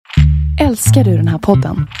Älskar du den här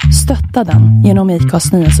podden? Stötta den genom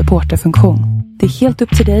IKAs nya supporterfunktion. Det är helt upp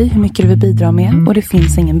till dig hur mycket du vill bidra med och det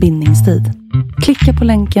finns ingen bindningstid. Klicka på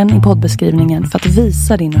länken i poddbeskrivningen för att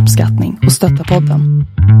visa din uppskattning och stötta podden.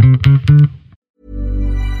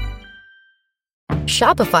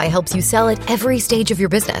 Shopify helps you sell at every stage of your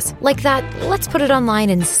business. Like that, let's put it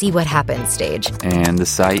online and see what happens stage. And the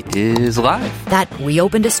site is live. That we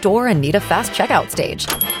opened a store and need a fast checkout stage.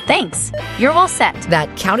 Thanks. You're all set. That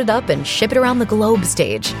count it up and ship it around the globe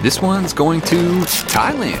stage. This one's going to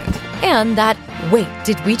Thailand. And that, wait,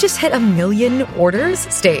 did we just hit 1 million orders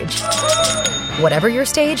stage? Whatever your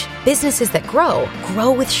stage, businesses that grow,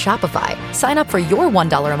 grow with Shopify. Sign up for your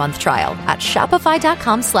 $1 a month trial at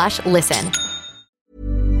shopify.com/listen.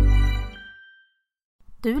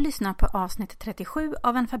 Du lyssnar på avsnitt 37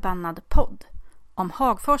 av en förbannad podd om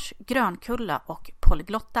Hagfors, Grönkulla och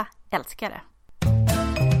polyglotta älskare.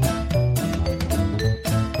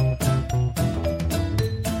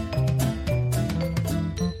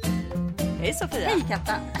 Hej Sofia! Hej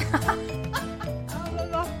Katta!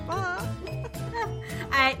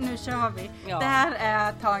 Nej, nu kör vi. Ja. Det här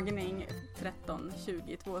är tagning 13,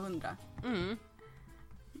 20, 200.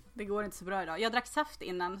 Det går inte så bra idag. Jag drack saft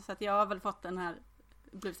innan så att jag har väl fått den här,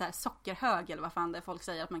 blivit så här sockerhög eller vad fan det är folk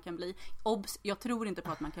säger att man kan bli. Obs, jag tror inte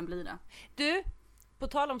på att man kan bli det. Du, på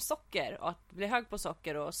tal om socker och att bli hög på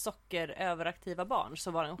socker och sockeröveraktiva barn,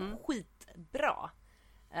 så var det en skitbra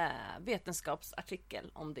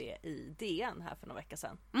vetenskapsartikel om det i DN här för några veckor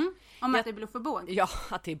sedan. Om att det blir för båg? Ja,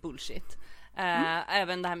 att det är bullshit.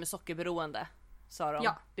 Även det här med sockerberoende, sa de.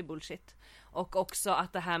 Ja. Det är bullshit. Och också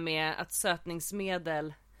att det här med att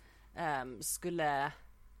sötningsmedel skulle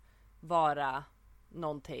vara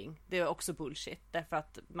någonting, det är också bullshit. Därför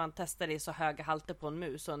att man testade i så höga halter på en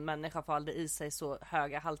mus och en människa får aldrig i sig så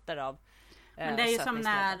höga halter av men det är ju som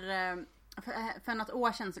när för något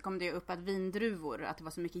år sedan så kom det ju upp att vindruvor, att det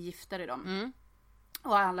var så mycket gifter i dem.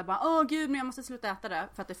 Och alla bara, åh gud, men jag måste sluta äta det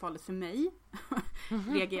för att det är farligt för mig.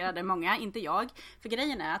 Reagerade många, inte jag. För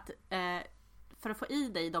grejen är att för att få i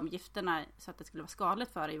dig de gifterna så att det skulle vara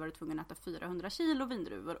skadligt för dig var du tvungen att äta 400 kilo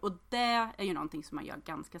vindruvor. Och det är ju någonting som man gör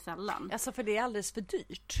ganska sällan. Alltså för det är alldeles för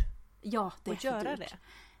dyrt. Ja, det är att för göra dyrt. Det.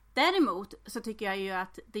 Däremot så tycker jag ju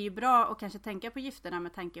att det är ju bra att kanske tänka på gifterna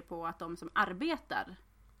med tanke på att de som arbetar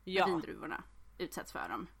med vindruvorna utsätts för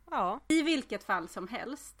dem. Ja. I vilket fall som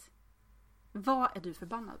helst, vad är du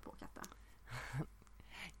förbannad på, Katta?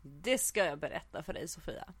 Det ska jag berätta för dig,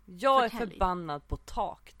 Sofia. Jag är förbannad på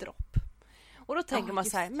takdropp. Och då tänker man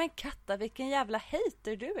så här, men Katta, vilken jävla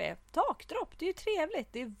hater du är. Takdropp, det är ju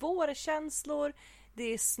trevligt. Det är vårkänslor, det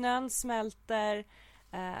är snön smälter,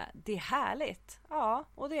 det är härligt. Ja,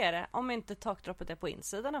 och det är det. Om inte takdroppet är på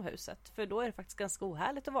insidan av huset. För då är det faktiskt ganska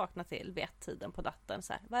ohärligt att vakna till vid tiden på natten.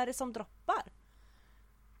 Så här, vad är det som droppar?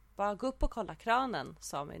 Bara gå upp och kolla kranen,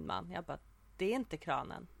 sa min man. Jag bara, det är inte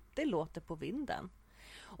kranen. Det låter på vinden.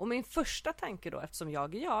 Och min första tanke då, eftersom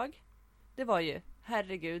jag är jag, det var ju,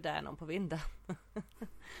 herregud, det är någon på vinden.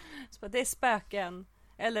 Så det är spöken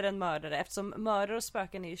eller en mördare. Eftersom mördare och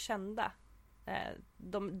spöken är ju kända.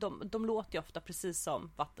 De låter ju ofta precis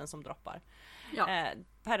som vatten som droppar. Ja.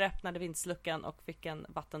 Per öppnade vindsluckan och fick en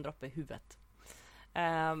vattendroppe i huvudet.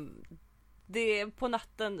 Det på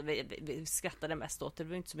natten, vi skrattade mest åt det. Det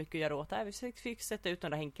var inte så mycket att göra åt det här. Vi fick sätta ut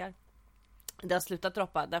några hinkar. Det har slutat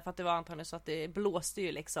droppa därför att det var antagligen så att det blåste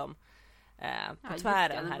ju liksom på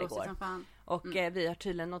tvären här igår. Och vi har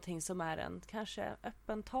tydligen någonting som är en kanske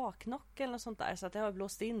öppen taknock eller något sånt där. Så att det har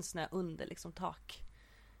blåst in snö under liksom tak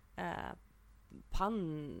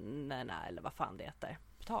pannorna eller vad fan det heter.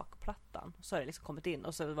 Takplattan. Så har det liksom kommit in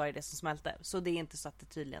och så var det som smälte. Så det är inte så att det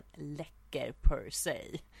tydligen läcker per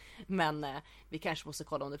se. Men vi kanske måste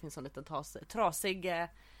kolla om det finns en liten trasig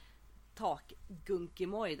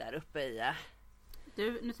takgunkimoj där uppe i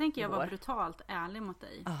Du, nu tänker jag vara brutalt ärlig mot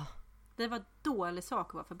dig. Det var dålig sak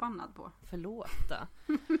att vara förbannad på. Förlåt.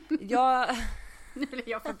 Nu blir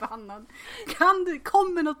jag förbannad.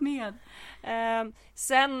 Kom med något mer.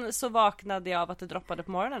 Sen så vaknade jag av att det droppade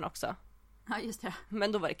på morgonen också. Ja, just det.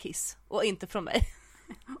 Men då var det kiss. Och inte från mig.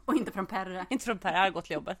 Och inte från Perre. Inte från Perre, jag hade gått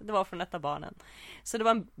till jobbet. Det var från ett av barnen. Så det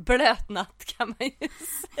var en blöt natt, kan man ju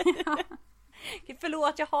säga. Ja.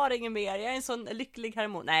 Förlåt, jag har ingen mer. Jag är en sån lycklig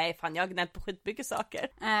harmon. Nej, fan, jag har gnällt på skitmycket saker.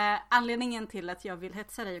 Anledningen till att jag vill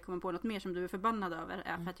hetsa dig och komma på något mer som du är förbannad över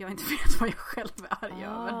är för att jag inte vet vad jag själv är arg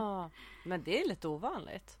över. Men det är lite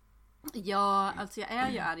ovanligt. Ja, alltså jag är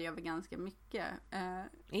ju arg över ganska mycket.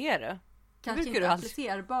 Är du? Kanske inte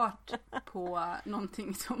applicerbart på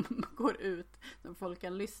någonting som går ut som folk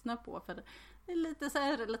kan lyssna på. För det är lite så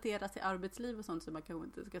här relaterat till arbetsliv och sånt som man kanske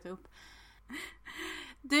inte ska ta upp.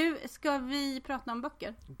 Du, ska vi prata om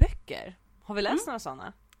böcker? Böcker? Har vi läst några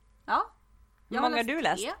sådana? Ja. Hur många har du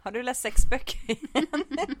läst? 3. Har du läst 6 böcker?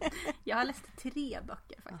 Jag har läst 3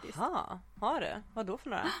 böcker faktiskt. Jaha, har du? Vad då för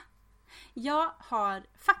några? Jag har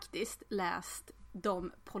faktiskt läst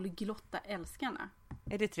De polyglotta älskarna.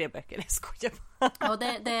 Är det 3 böcker? Jag skojar bara. Ja,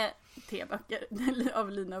 det är 3 böcker av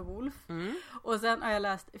Lina Wolf. Och sen har jag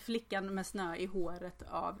läst Flickan med snö i håret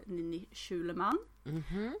av Nini Schulman.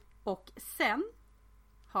 Och sen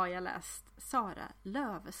har jag läst Sara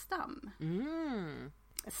Lövestam.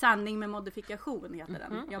 Sanning med modifikation heter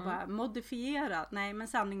den. Jag bara modifierat. Nej, men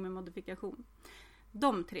sanning med modifikation.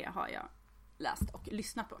 De 3 har jag läst och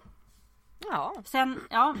lyssnat på. Ja. Sen,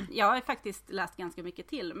 jag har faktiskt läst ganska mycket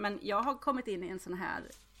till. Men jag har kommit in i en sån här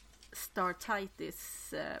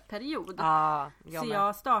startitis-period.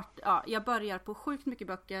 Så jag börjar på sjukt mycket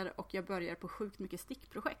böcker och jag börjar på sjukt mycket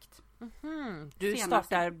stickprojekt. Du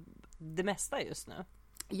startar det mesta just nu?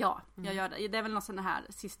 Ja, jag gör det. Det är väl någon sån här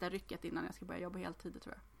sista rycket innan jag ska börja jobba heltid,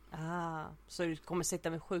 tror jag. Så du kommer sitta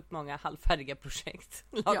med sjukt många halvfärdiga projekt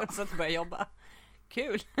lagom så att du börjar jobba.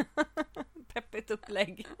 Kul! Peppigt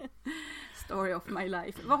upplägg. Story of my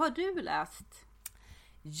life. Vad har du läst?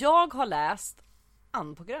 Jag har läst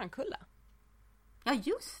Ann på Grönkulla. Ja,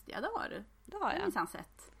 just det. Det har du. Det har jag. Minsann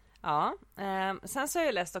sett. Ja. Sen så har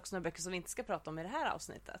jag läst också några böcker som vi inte ska prata om i det här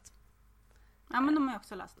avsnittet. Ja, men de har jag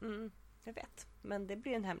också läst. Jag vet. Men det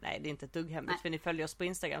blir nej, det är inte ett dugg hemligt. För ni följer oss på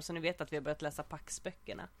Instagram så ni vet att vi har börjat läsa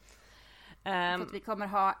Pax-böckerna. För att vi kommer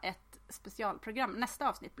ha ett specialprogram. Nästa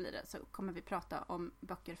avsnitt blir det, så kommer vi prata om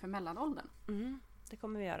böcker för mellanåldern. Det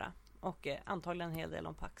kommer vi göra. Och antagligen en hel del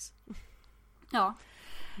om Pax. Ja.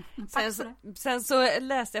 Sen så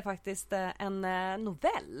läste jag faktiskt en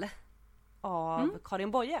novell av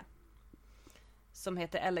Karin Boye som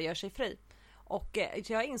heter Ella gör sig fri. Och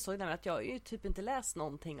jag insåg nämligen att jag ju typ inte läst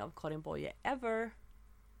någonting av Karin Boye ever.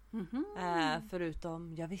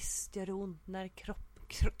 Förutom jag visst gör det ont när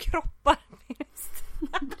kroppar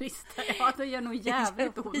brister. Ja, det gör nog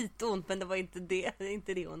jävligt ont. Skitont, men det var inte det. Det är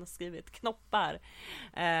inte det hon har skrivit. Knoppar.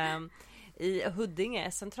 I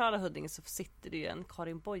Huddinge, centrala Huddinge, så sitter det ju en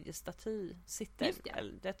Karin Boye-staty.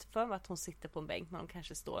 Det för mig att hon sitter på en bänk, men hon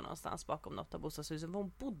kanske står någonstans bakom något av bostadshusen.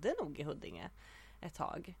 Hon bodde nog i Huddinge ett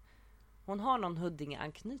tag. Hon har någon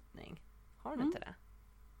Huddinge-anknytning. Har hon inte det?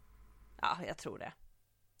 Ja, jag tror det.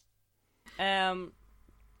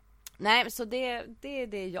 Nej, så det är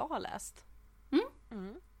det jag har läst.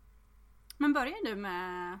 Men börjar du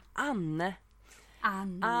med Ann.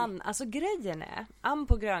 Alltså grejen är, Ann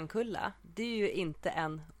på Grönkulla, det är ju inte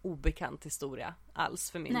en obekant historia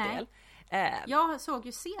alls för min del. Jag såg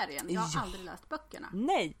ju serien, jag har aldrig läst böckerna.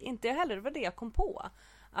 Nej, inte jag heller. Det var det jag kom på.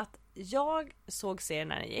 Att jag såg serien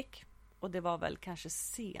när den gick. Och det var väl kanske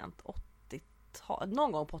sent 80-tal.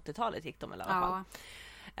 Någon gång på 80-talet gick de i alla fall.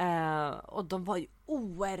 Och de var ju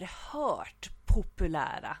oerhört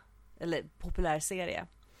populära. Eller populär serie.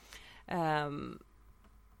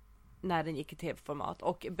 När den gick i tv-format.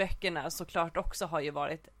 Och böckerna såklart också har ju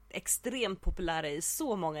varit extremt populära i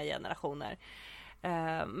så många generationer.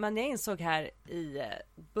 Men jag insåg här i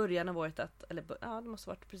början av året att, det måste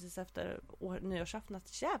ha varit precis efter nyårsafton,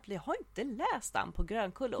 att jävlar, jag har inte läst Ann på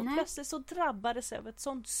Grönkulla. Och plötsligt så drabbades jag av ett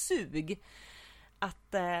sånt sug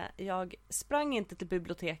att jag sprang inte till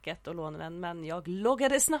biblioteket och lånade den, men jag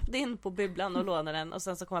loggade snabbt in på bibblan och lånade den, och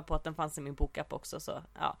sen så kom jag på att den fanns i min bokapp också, så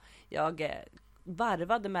jag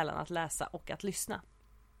varvade mellan att läsa och att lyssna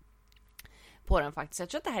på den faktiskt. Jag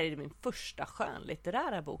tror att det här är min första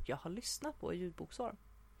skönlitterära bok jag har lyssnat på i ljudboksform.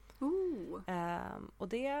 Och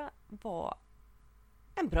det var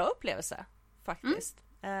en bra upplevelse faktiskt.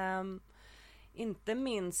 Inte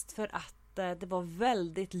minst för att det var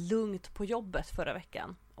väldigt lugnt på jobbet förra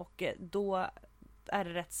veckan. Och då är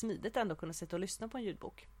det rätt smidigt ändå att kunna sitta och lyssna på en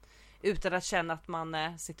ljudbok. Utan att känna att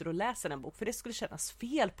man sitter och läser en bok. För det skulle kännas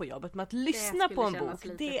fel på jobbet. Men att lyssna på en bok,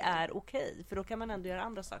 det är okej. För då kan man ändå göra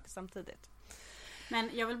andra saker samtidigt. Men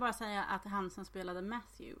jag vill bara säga att han som spelade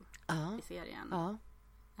Matthew i serien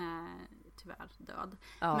tyvärr död.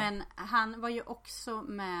 Men han var ju också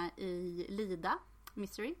med i Lida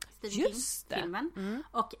Mystery, Stephen King-filmen.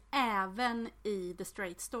 Och även i The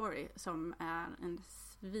Straight Story, som är en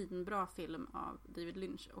svinbra film av David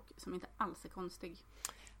Lynch och som inte alls är konstig.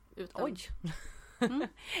 Utan...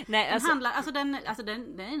 Nej, den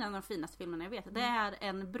är en av de finaste filmerna jag vet. Det är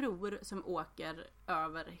en bror som åker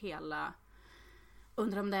över hela,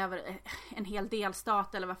 undrar om det är över en hel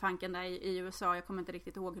delstat eller vad fanken det är i USA. Jag kommer inte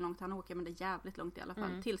riktigt ihåg hur långt han åker, men det är jävligt långt i alla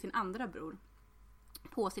fall. Till sin andra bror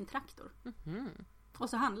på sin traktor. Och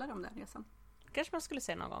så handlar det om den resan. Kanske man skulle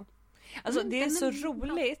se någon gång. Alltså det är så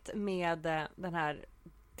roligt med den här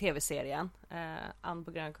tv-serien Ann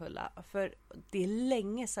på Grönkulla, för det är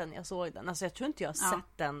länge sedan jag såg den. Alltså jag tror inte jag har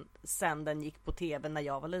sett den sen den gick på tv när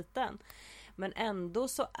jag var liten. Men ändå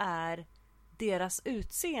så är deras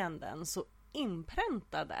utseenden så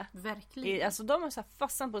inpräntade. Verkligen. Alltså de är så här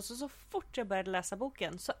fastnat på, så fort jag började läsa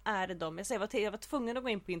boken så är det de. Jag var tvungen att gå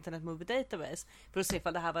in på Internet Movie Database för att se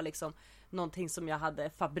ifall det här var liksom någonting som jag hade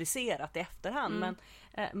fabricerat i efterhand. Men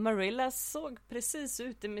Marilla såg precis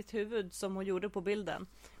ut i mitt huvud som hon gjorde på bilden.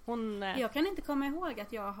 Jag kan inte komma ihåg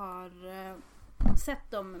att jag har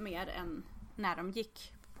sett dem mer än när de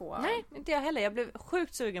gick på... Nej, inte jag heller. Jag blev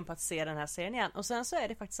sjukt sugen på att se den här serien igen. Och sen så är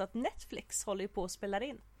det faktiskt att Netflix håller ju på att spela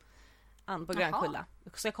in Ann på Grönkulla.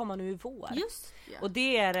 Det ska komma nu i vår. Just, ja. Och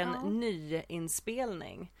det är en ny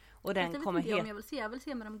inspelning. Och den kommer jag vill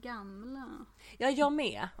se med de gamla. Ja, jag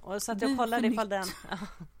med. Och så att jag kollade ifall den...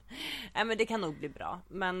 Nej, men det kan nog bli bra.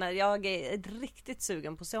 Men jag är riktigt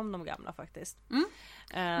sugen på att se om de gamla faktiskt.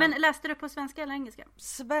 Men läste du på svenska eller engelska?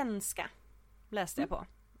 Svenska läste jag på.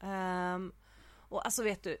 Och alltså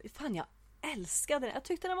vet du, fan jag älskade den. Jag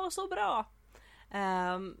tyckte den var så bra.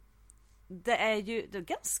 Det är ju en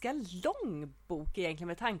ganska lång bok egentligen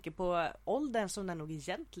med tanke på åldern som den nog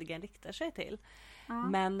egentligen riktar sig till.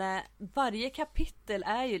 Men varje kapitel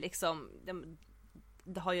är ju liksom,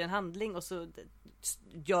 det har ju en handling och så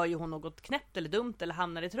gör ju hon något knäppt eller dumt eller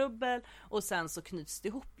hamnar i trubbel och sen så knyts det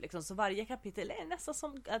ihop liksom. Så varje kapitel är nästan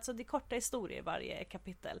som, alltså det är korta historier varje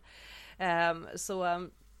kapitel. Så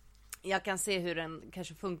jag kan se hur den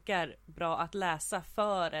kanske funkar bra att läsa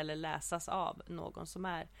för eller läsas av någon som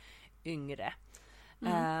är yngre.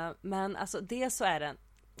 Men alltså det så är den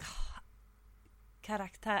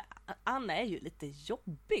karaktär, Anna är ju lite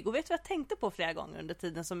jobbig och vet du vad jag tänkte på flera gånger under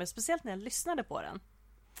tiden som jag, speciellt när jag lyssnade på den?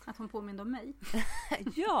 Att hon påminner om mig.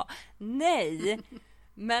 Ja, nej.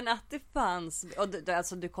 Men att det fanns, och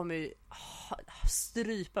alltså du kommer ju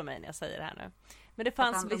strypa mig när jag säger det här nu. Men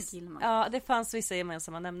det fanns vissa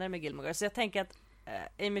gemensamma nämnare med Gilmore. Så jag tänker att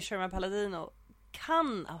Amy Sherman Palladino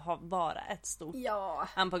kan vara ett stort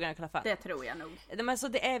Ann på Grönkulla. Det tror jag nog. Men så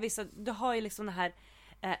det är vissa, du har ju liksom det här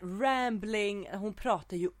rambling, hon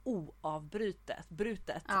pratar ju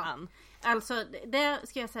oavbrutet Ann. Alltså det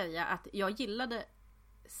ska jag säga att jag gillade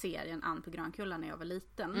serien Ann på Grönkulla när jag var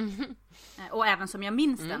liten. Och även som jag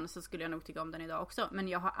minns den så skulle jag nog tycka om den idag också. Men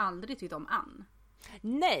jag har aldrig tyckt om Ann.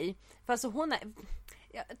 Nej, för alltså hon är,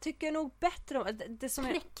 jag tycker nog bättre om det som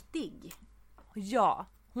är präktig. Ja,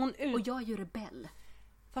 och jag är ju rebell.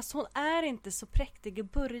 Fast hon är inte så präktig i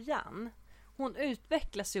början. Hon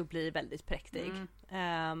utvecklas ju och blir väldigt präktig.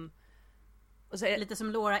 Och så lite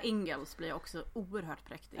som Laura Ingalls blir också oerhört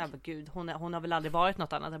präktig. Ja men gud, hon har väl aldrig varit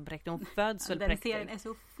något annat än präktig. Hon föds väl präktig. Den serien är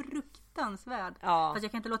så fruktansvärd. Ja. Fast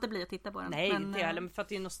jag kan inte låta bli att titta på den. Nej, inte jag heller, för att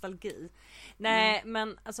det är nostalgi. Nej,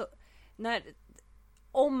 men alltså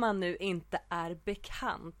om man nu inte är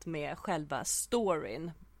bekant med själva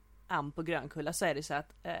storyn Ann på Grönkulla så är det så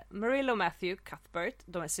att Marilla och Matthew Cuthbert,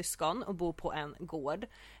 de är syskon och bor på en gård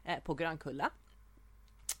på Grönkulla.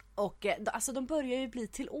 Och alltså de börjar ju bli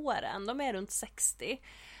till åren, de är runt 60.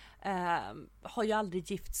 Har ju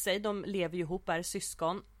aldrig gift sig, de lever ju ihop, är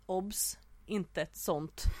syskon. Obs, inte ett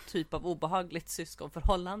sånt typ av obehagligt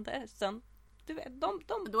syskonförhållande. Sen, du vet,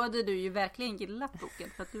 Då hade du ju verkligen gillat boken,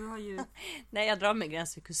 för att du har ju... Nej, jag drar mig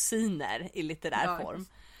gräns för kusiner i litterär form.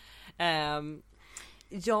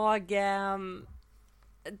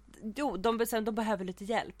 De behöver lite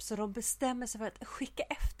hjälp, så de bestämmer sig för att skicka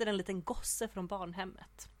efter en liten gosse från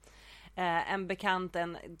barnhemmet. En bekant,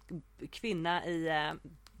 en kvinna i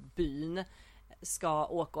byn ska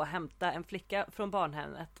åka och hämta en flicka från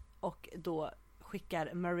barnhemmet, och då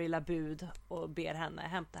skickar Marilla bud och ber henne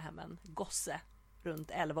hämta hem en gosse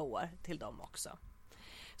runt 11 år till dem också,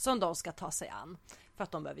 som de ska ta sig an för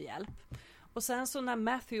att de behöver hjälp. Och sen så när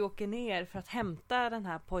Matthew åker ner för att hämta den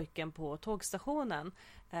här pojken på tågstationen,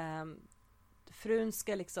 frun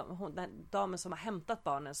ska liksom, den damen som har hämtat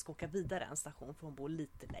barnen ska åka vidare en station för hon bor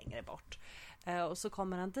lite längre bort. Och så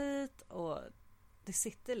kommer han dit och det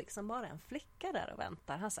sitter liksom bara en flicka där och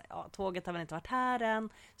väntar. Han säger, tåget har väl inte varit här än.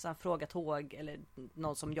 Så han frågar tåg eller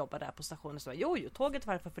någon som jobbar där på stationen, så jo, tåget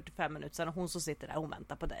var här för 45 minuter sedan och hon som sitter där, hon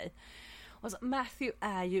väntar på dig. Och så, Matthew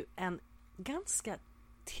är ju en ganska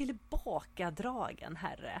tillbakadragen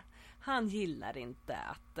herre. Han gillar inte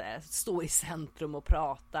att stå i centrum och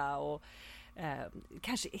prata och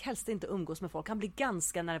kanske helst inte umgås med folk. Han blir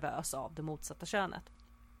ganska nervös av det motsatta könet.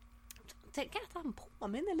 Tänk att han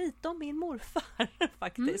påminner lite om min morfar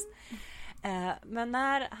faktiskt. Men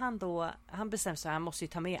när han bestämmer sig, han måste ju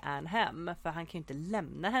ta med Anne hem, för han kan ju inte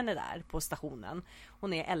lämna henne där på stationen.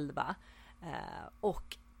 Hon är 11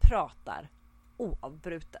 och pratar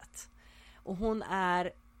oavbrutet. Och hon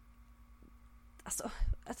är alltså,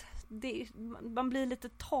 man blir lite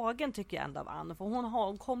tagen tycker jag ändå av Ann, för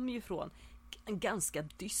hon kommer ju från en ganska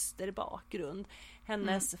dyster bakgrund.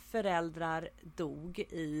 Hennes föräldrar dog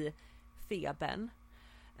i febern.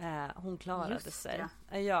 Hon klarade sig.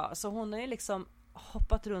 Ja, så hon har ju liksom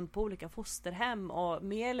hoppat runt på olika fosterhem och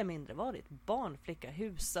mer eller mindre varit barnflicka,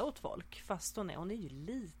 husa åt folk, fast hon är ju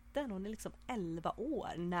liten. Hon är liksom 11 år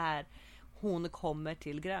när hon kommer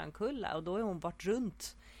till Grönkulla, och då har hon varit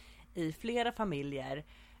runt i flera familjer,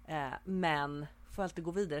 men får alltid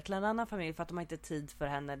gå vidare till en annan familj för att de har inte tid för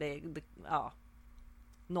henne.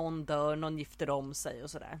 Någon dör, någon gifter om sig och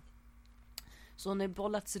sådär. Så hon har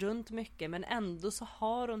bollats runt mycket, men ändå så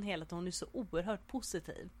har hon hon är så oerhört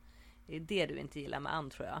positiv. Det är det du inte gillar med Ann,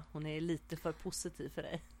 tror jag. Hon är lite för positiv för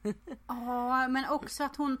dig. Ja, men också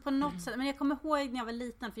att hon på något sätt... Men jag kommer ihåg när jag var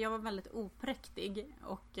liten, för jag var väldigt opräktig.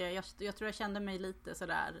 Och jag tror jag kände mig lite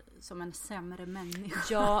sådär som en sämre människa.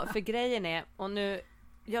 Ja, för grejen är... Och nu,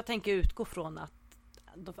 jag tänker utgå från att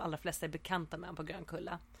de allra flesta är bekanta med på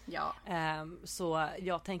Grönkulla. Ja. Så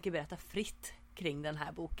jag tänker berätta fritt kring den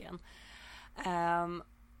här boken.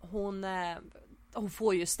 Hon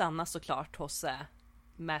får ju stanna såklart hos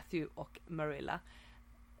Matthew och Marilla.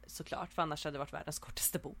 Såklart, för annars hade det varit världens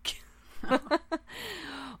kortaste bok.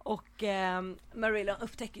 Och Marilla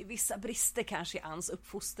upptäcker vissa brister kanske i Anns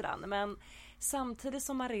uppfostran, men samtidigt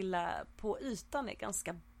som Marilla på ytan är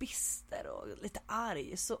ganska bister och lite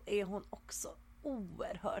arg, så är hon också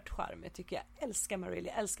oerhört charmig tycker jag. Älskar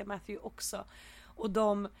Marilla, älskar Matthew också. Och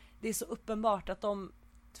det är så uppenbart att de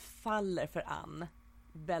faller för Ann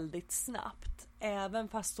väldigt snabbt, även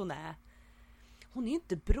fast hon är ju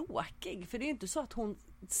inte bråkig, för det är ju inte så att hon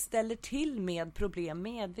ställer till med problem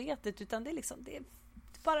medvetet, utan det är liksom det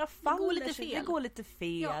bara faller. Det går lite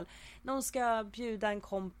fel. Ja. När hon ska bjuda en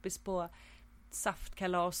kompis på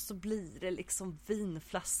saftkalas så blir det liksom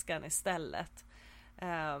vinflaskan istället.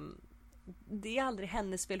 Det är aldrig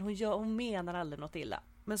hennes fel. Hon menar aldrig något illa.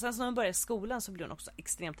 Men sen när hon börjar skolan så blir hon också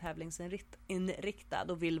extremt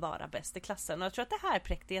tävlingsinriktad och vill vara bäst i klassen. Och jag tror att det här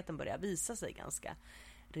präktigheten börjar visa sig ganska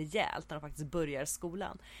rejält när de faktiskt börjar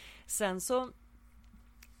skolan. Sen så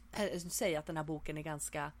säger jag att den här boken är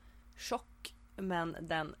ganska tjock, men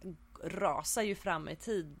den rasar ju fram i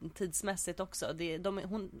tidsmässigt också.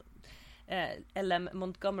 L.M.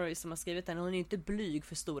 Montgomery som har skrivit den, hon är ju inte blyg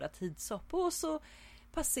för stora tidshopp, och så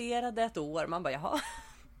passerade ett år, man bara jaha,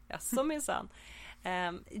 jaså minsann.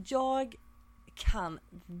 Jag kan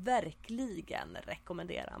verkligen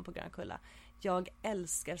rekommendera den på Grönkulla. Jag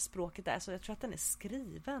älskar språket där, så jag tror att den är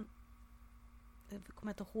skriven, jag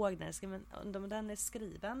kommer inte ihåg när den är skriven, den är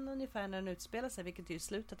skriven ungefär när den utspelar sig, vilket är i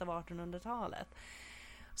slutet av 1800-talet.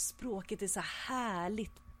 Språket är så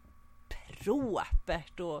härligt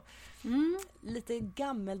propert och lite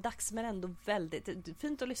gammeldags, men ändå väldigt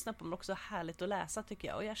fint att lyssna på, men också härligt att läsa tycker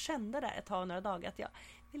jag. Och jag kände där ett tag, några dagar, att jag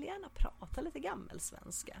ville gärna prata lite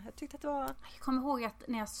gammelsvenska. Jag tyckte att det var... Jag kommer ihåg att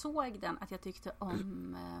när jag såg den att jag tyckte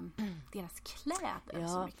om deras kläder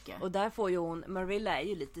så mycket. Och där får ju Marilla är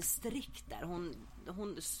ju lite strikt där.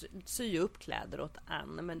 Hon syr ju upp kläder åt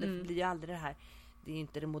Ann, men det blir ju aldrig det här. Det är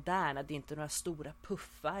inte det moderna, det är inte några stora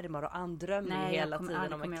puffärmar, och Ann drömmer hela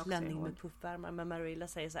tiden om en klänning med puffärmar. Men Marilla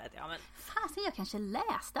säger så här att Fan, jag kanske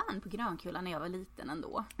läste Ann på Grönkulla när jag var liten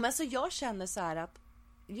ändå. Men så jag känner så här att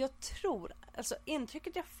jag tror, alltså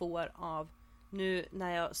intrycket jag får av nu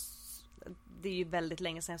när det är ju väldigt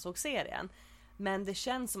länge sedan jag såg serien, men det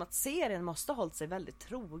känns som att serien måste ha hållit sig väldigt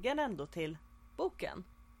trogen ändå till boken.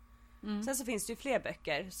 Sen så finns det ju fler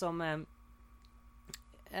böcker som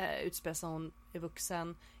utspelar sig hon är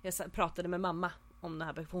vuxen. Jag pratade med mamma om den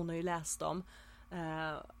här boken, hon har ju läst dem.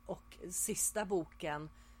 Och sista boken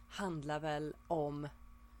handlar väl om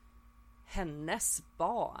hennes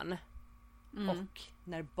barn. Och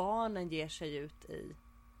när barnen ger sig ut i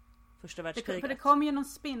första världskriget. För det kom ju någon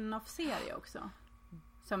spin-off-serie också.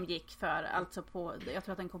 Som gick jag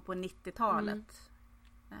tror att den kom på 90-talet.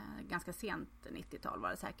 Ganska sent 90-tal var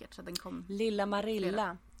det säkert, så den kom. Lilla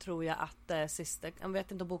Marilla tror jag att sista, jag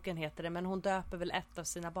vet inte om boken heter det, men hon döper väl ett av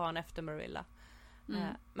sina barn efter Marilla.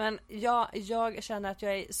 Men jag känner att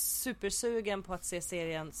jag är supersugen på att se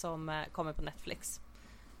serien som kommer på Netflix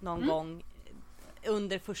någon gång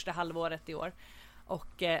under första halvåret i år.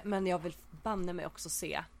 Men jag vill banne mig också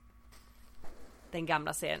se den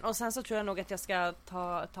gamla serien. Och sen så tror jag nog att jag ska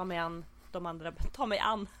ta mig an de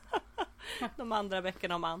andra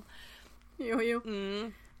böckerna om Ann. Jo.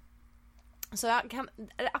 Så jag kan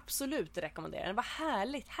absolut rekommendera den. Det var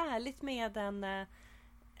härligt med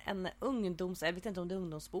en jag vet inte om det är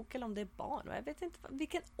ungdomsbok eller om det är barn. Jag vet inte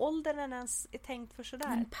vilken ålder den ens är tänkt för sådär.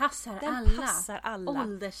 Den passar alla.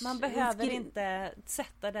 Man behöver inte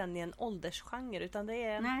sätta den i en åldersgenre, utan det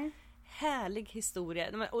är en härlig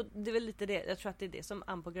historia. Och det är väl lite det, jag tror att det är det som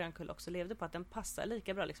Ann på Grönkull också levde på, att den passar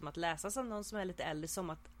lika bra liksom att läsa som någon som är lite äldre, som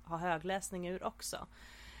att ha högläsning ur också.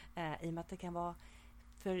 I och med att det kan vara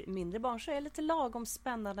för mindre barn, så är det lite lagom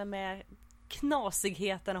spännande med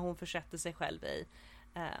knasigheterna hon försätter sig själv i.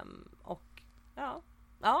 Och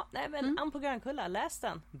Ann på Grönkulla, läs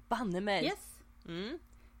den. Banne mig. Yes.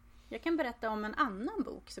 Jag kan berätta om en annan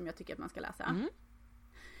bok som jag tycker att man ska läsa.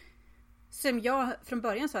 Som jag från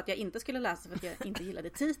början sa att jag inte skulle läsa för att jag inte gillade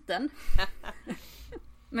titeln.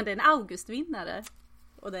 Men det är en Augustvinnare.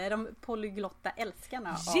 Och det är de polyglotta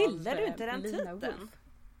älskarna. Gillar du inte den titeln?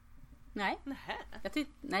 Nej.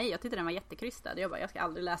 Jag tyckte den var jättekrystad. Jag ska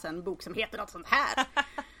aldrig läsa en bok som heter något sånt här.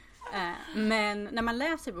 Men när man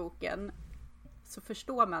läser boken så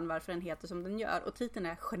förstår man varför den heter som den gör. Och titeln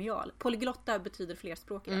är genial. Polyglotta betyder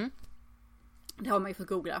flerspråkiga. Det har man ju fått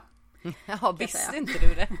googla. Ja, visste inte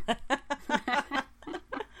du det?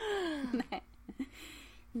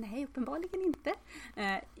 Nej, uppenbarligen inte.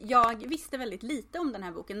 Jag visste väldigt lite om den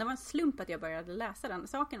här boken. Det var en slump att jag började läsa den.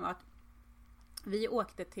 Saken var att vi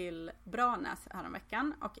åkte till Branäs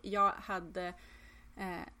häromveckan och jag hade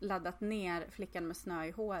laddat ner Flickan med snö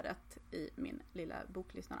i håret i min lilla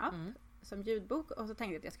boklyssnarapp som ljudbok, och så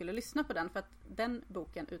tänkte jag att jag skulle lyssna på den för att den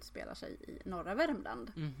boken utspelar sig i norra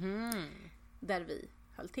Värmland där vi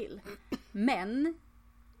höll till. Men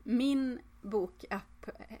min bokapp,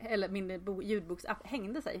 eller min ljudboksapp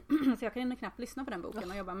hängde sig så jag kunde knappt lyssna på den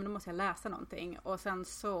boken och jag bara, men då måste jag läsa någonting, och sen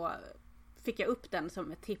så fick jag upp den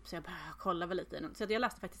som ett tips och jag bara kollade lite i den. Så jag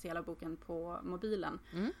läste faktiskt hela boken på mobilen.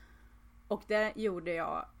 Och det gjorde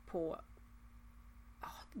jag på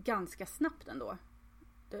ganska snabbt ändå.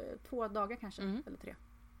 2 dagar kanske, eller 3.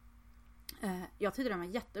 Jag tyckte den var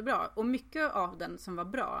jättebra. Och mycket av den som var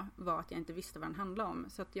bra var att jag inte visste vad den handlade om.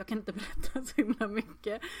 Så att jag kan inte berätta så himla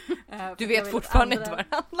mycket. Du vet fortfarande inte vad den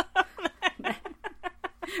handlar om. Nej.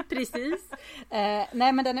 Precis.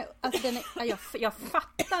 Nej, men jag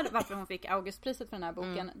fattar varför hon fick Augustpriset för den här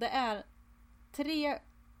boken. Det är 3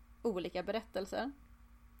 olika berättelser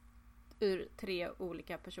ur 3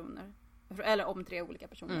 olika personer. Eller om 3 olika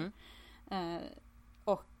personer.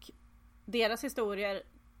 Och deras historier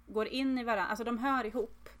går in i varandra. Alltså de hör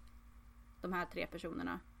ihop, de här 3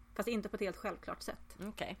 personerna. Fast inte på ett helt självklart sätt.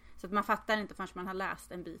 Okay. Så att man fattar inte förrän man har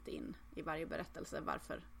läst en bit in i varje berättelse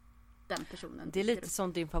varför den personen. Det är lite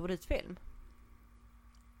som din favoritfilm.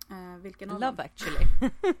 Vilken av Love dem? Actually.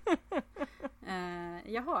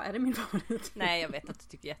 Jaha, är det min favorit? Nej, jag vet att du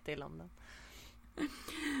tycker jätteilla om den.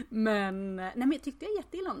 Men jag tyckte jag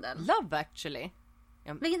jätteilla om den. Love Actually.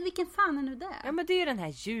 Vilken fan är nu det? Ja, men det är ju den här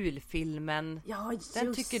julfilmen. Ja, just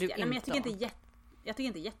den tycker du inte men jag tycker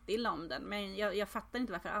inte jätteilla om den. Men jag fattar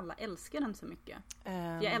inte varför alla älskar den så mycket.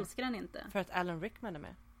 Jag älskar den inte. För att Alan Rickman är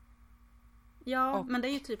med. Ja, men det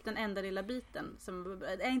är ju typ den enda lilla biten.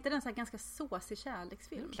 Är inte den så här ganska såsig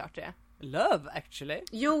kärleksfilm? Klart det är. Love Actually.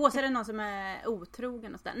 Jo, och så är det någon som är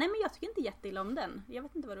otrogen och sådär. Nej, men jag tycker inte jätteilla om den. Jag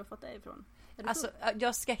vet inte var du har fått det ifrån. Alltså,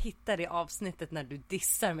 jag ska hitta det avsnittet när du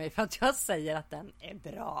dissar mig för att jag säger att den är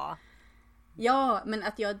bra. Ja, men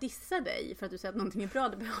att jag dissar dig för att du säger att någonting är bra,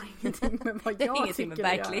 det har ingenting med vad jag tycker med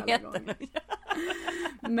verkligheten.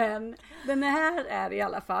 Men den här är i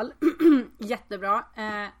alla fall jättebra.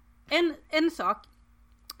 En sak,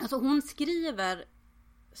 alltså hon skriver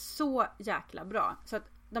så jäkla bra. Så att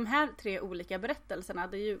de här 3 olika berättelserna,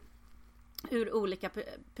 det är ju ur olika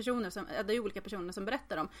personer som, det är olika personer som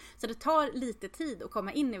berättar dem. Så det tar lite tid att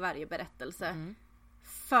komma in i varje berättelse.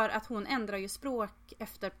 För att hon ändrar ju språk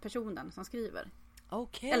efter personen som skriver.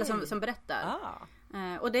 Okay. Eller som berättar.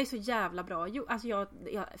 Och det är så jävla bra. Alltså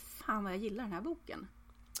fan vad jag gillar den här boken.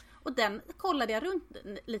 Och den kollade jag runt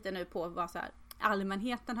lite nu på vad så här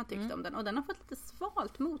allmänheten har tyckt om den. Och den har fått lite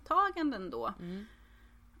svalt mottagande ändå.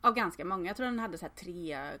 Av ganska många. Jag tror den hade så här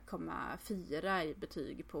 3,4 i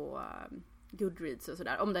betyg på Goodreads och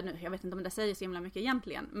sådär. Jag vet inte om det säger så himla mycket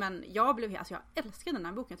egentligen. Men jag älskar den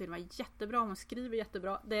här boken. Jag tycker den var jättebra. Hon skriver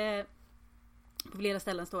jättebra. På flera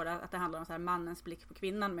ställen står det att det handlar om så här mannens blick på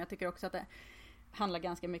kvinnan. Men jag tycker också att det handlar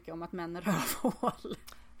ganska mycket om att män är rövhål.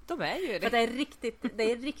 De är ju det. För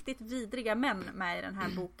det är riktigt vidriga män med i den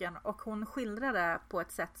här boken. Och hon skildrar det på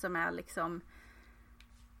ett sätt som är liksom...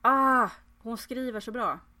 hon skriver så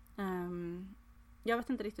bra. Jag vet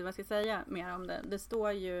inte riktigt vad jag ska säga mer om det. Det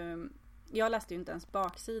står ju... Jag läste ju inte ens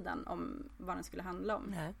baksidan om vad den skulle handla om.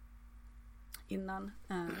 Nej. Innan.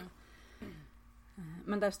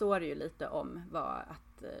 Men där står det ju lite om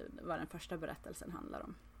att vad den första berättelsen handlar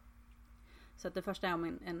om. Så att det första är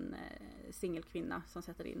om en singelkvinna som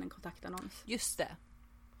sätter in en kontaktannons. Just det.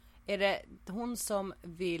 Är det hon som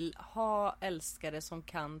vill ha älskare som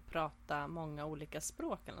kan prata många olika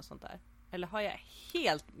språk eller något sånt där? Eller har jag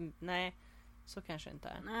helt... Nej, så kanske inte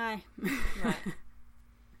är. Nej.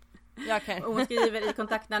 Hon skriver i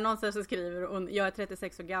kontaktannonsen, så skriver hon: jag är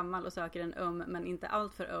 36 år gammal och söker en men inte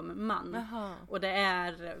allt för man. Aha. Och det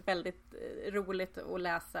är väldigt roligt att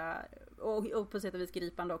läsa, och på sätt och vis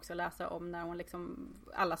gripande också att läsa om när hon liksom,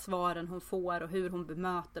 alla svaren hon får och hur hon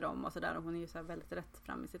bemöter dem och sådär. Och hon är ju så här väldigt rätt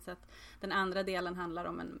fram i sitt sätt. Den andra delen handlar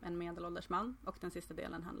om en medelålders man, och den sista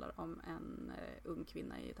delen handlar om en ung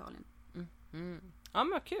kvinna i Italien. Ja, men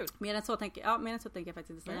vad kul. Mer än så tänker jag faktiskt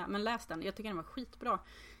inte säga. Men läs den, jag tycker den var skitbra.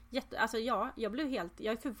 Alltså jag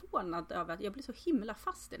är förvånad över att jag blir så himla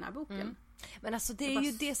fast i den här boken. Men alltså det är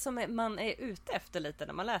ju det som man är ute efter lite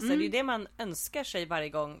när man läser. Det är ju det man önskar sig varje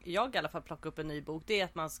gång jag i alla fall plockar upp en ny bok. Det är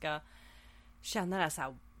att man ska känna det här så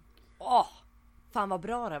här: fan vad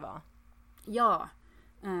bra det var. Ja.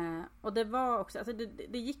 Och det var också, alltså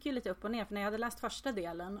det gick ju lite upp och ner, för när jag hade läst första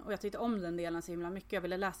delen och jag tyckte om den delen så himla mycket, jag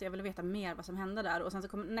ville veta mer vad som hände där, och sen så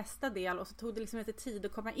kom nästa del och så tog det liksom lite tid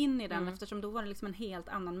att komma in i den, eftersom då var det liksom en helt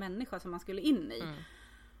annan människa som man skulle in i.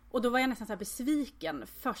 Och då var jag nästan så här besviken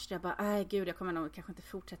först. Jag bara, gud, jag kommer nog kanske inte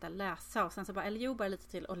fortsätta läsa, och sen så bara, bara lite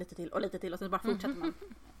till och lite till och lite till, och sen så bara fortsätter man.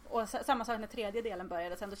 Och samma sak när tredje delen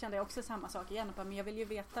började, sen då kände jag också samma sak igen, men jag vill ju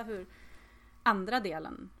veta hur andra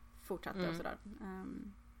delen fortsatte och sådär.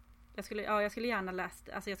 Jag skulle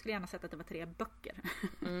gärna sett att det var 3 böcker.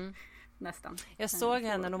 Nästan. Jag såg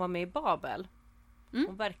henne när hon var med i Babel.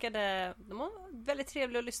 Hon var väldigt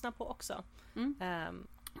trevlig att lyssna på också.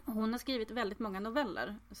 Hon har skrivit väldigt många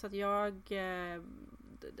noveller, så att jag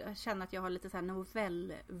känner att jag har lite så här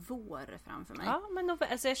novellvår framför mig. Ja, men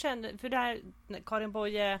alltså jag kände, för det här Karin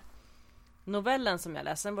Boye novellen som jag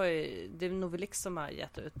läste, var ju, det är Novelix som har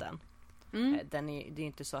gett ut den. Det är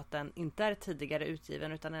inte så att den inte är tidigare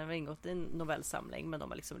utgiven, utan den har ingått i en novellsamling, men de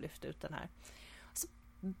har liksom lyft ut den här. Så,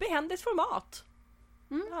 behändigt format.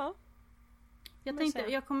 Ja.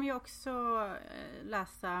 Jag kommer ju också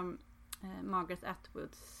läsa Margaret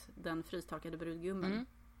Atwoods Den frystorkade brudgummen.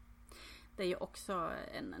 Det är ju också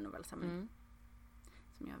en novellsamling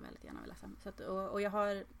som jag väldigt gärna vill läsa. Så att, och jag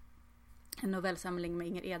har en novellsamling med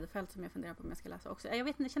Inger Edelfelt som jag funderar på om jag ska läsa också. Jag vet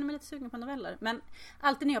inte, jag känner mig lite sugen på noveller. Men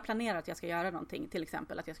alltid när jag planerar att jag ska göra någonting, till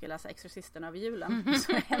exempel att jag ska läsa Exorcisten över julen,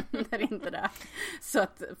 så händer inte det. Så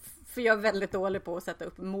att, för jag är väldigt dålig på att sätta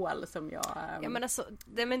upp mål som jag... Ja, men alltså,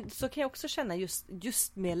 men så kan jag också känna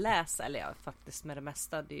just med läsa, eller ja, faktiskt med det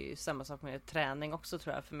mesta. Det är ju samma sak med träning också,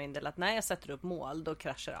 tror jag, för min del. Att när jag sätter upp mål, då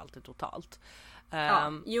kraschar alltid totalt.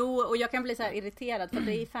 Jo, och jag kan bli så här irriterad, för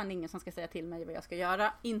det är fan ingen som ska säga till mig vad jag ska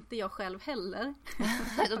göra. Inte jag själv heller.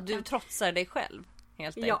 Du trotsar dig själv,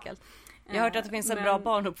 helt enkelt. Jag har hört att det finns en bra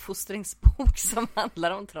barnuppfostringsbok som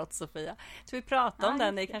handlar om trots, Sofia. Så vi pratar om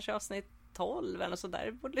den i kanske avsnitt 12 eller sådär.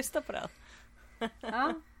 Du borde lyssna på den.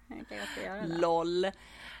 Ja, jag kan också göra det. LOL.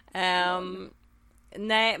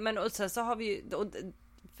 Nej, men och sen så har vi ju...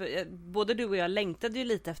 både du och jag längtade ju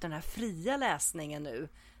lite efter den här fria läsningen nu.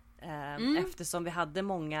 Eftersom vi hade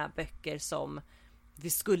många böcker som vi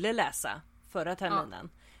skulle läsa förra terminen,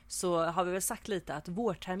 så har vi väl sagt lite att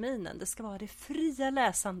vårterminen, det ska vara det fria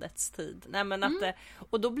läsandets tid. Nej, men att,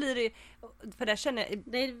 och då blir det, för där känner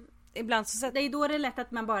jag, ibland så det är då det är lätt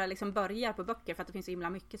att man bara liksom börjar på böcker, för att det finns så himla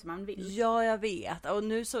mycket som man vill. Ja, jag vet. Och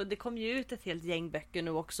nu så, det kom ju ut ett helt gäng böcker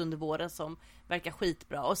nu också under våren som verkar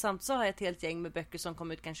skitbra. Och samt så har jag ett helt gäng med böcker som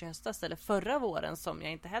kom ut kanske höstas eller förra våren som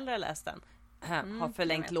jag inte heller har läst än. Har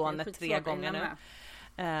förlängt lånet 3 gånger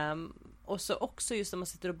nu. Och så också just när man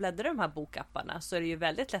sitter och bläddrar i de här bokapparna, så är det ju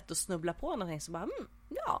väldigt lätt att snubbla på någonting som bara,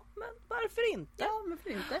 men varför inte? Ja, varför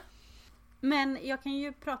inte? Men jag kan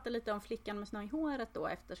ju prata lite om Flickan med snö i håret då,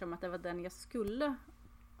 eftersom att det var den jag skulle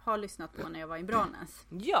ha lyssnat på när jag var i Branäs.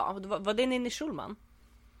 Ja, var det Ninni Schulman?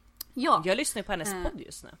 Ja. Jag lyssnar på hennes podd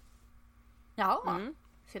just nu. Ja,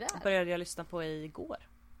 så där. Började jag lyssna på igår.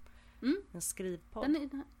 En skrivpodd.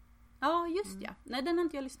 Ja, just ja. Nej, den har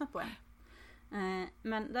inte jag lyssnat på än.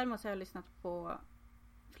 Men däremot har jag lyssnat på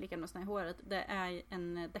Flickan med snö i håret. Det är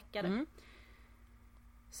en deckare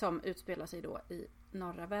som utspelar sig då i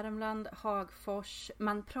norra Värmland, Hagfors.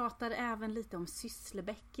 Man pratar även lite om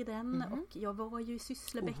Sysslebäck i den. Och jag var ju i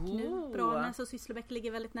Sysslebäck nu. Branäs och Sysslebäck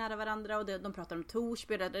ligger väldigt nära varandra. Och de pratar om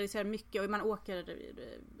Torsby. Där det är så mycket. Och man åker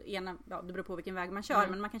det beror på vilken väg man kör.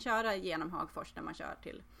 Men man kan köra genom Hagfors när man kör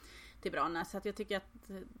till Branäs. Så att jag tycker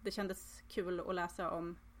att det kändes kul att läsa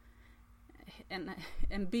om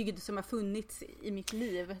en bygd som har funnits i mitt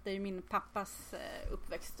liv. Det är ju min pappas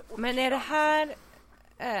uppväxt. Men är det här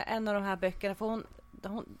en av de här böckerna, för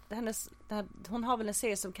hon har väl en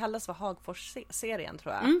serie som kallas för Hagfors-serien,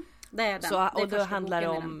 tror jag. Det är den. Så, och det då handlar det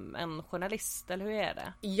om en journalist, eller hur är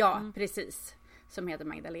det? Ja, precis. Som heter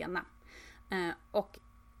Magdalena. Och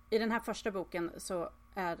i den här första boken så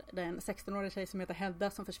är det en 16-årig tjej som heter Hedda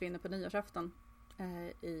som försvinner på nyårsafton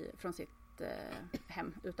från sitt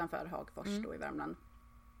hem utanför Hagfors då i Värmland.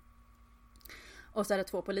 Och så är det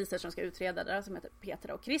 2 poliser som ska utreda det som heter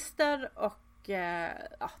Petra och Christer, och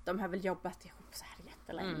de har väl jobbat ihop så här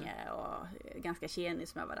jättelänge och ganska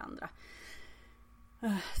tjenis med varandra.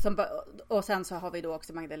 Och sen så har vi då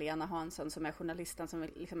också Magdalena Hansson som är journalisten, som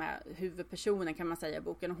liksom är huvudpersonen, kan man säga, i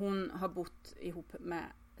boken. Hon har bott ihop med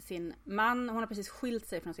sin man. Hon har precis skilt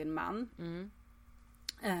sig från sin man.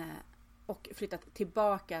 Och flyttat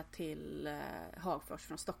tillbaka till Hagfors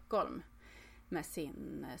från Stockholm med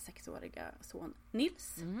sin 6-åriga son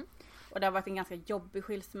Nils. Och det har varit en ganska jobbig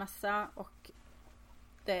skilsmässa, och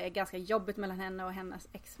det är ganska jobbigt mellan henne och hennes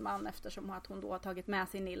exman, eftersom att hon då har tagit med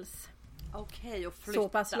sig Nils och så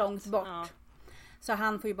pass långt bort. Ja. Så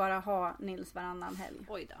han får ju bara ha Nils varannan helg.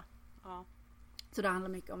 Oj då. Ja. Så det handlar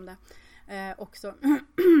mycket om det. Också.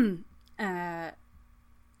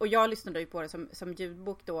 Och jag lyssnade ju på det som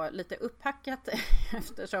ljudbok då, lite upphackat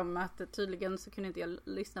eftersom att tydligen så kunde inte jag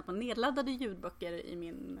lyssna på nedladdade ljudböcker i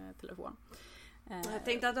min telefon. Jag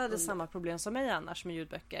tänkte att du hade samma problem som mig annars med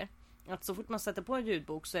ljudböcker. Att så fort man sätter på en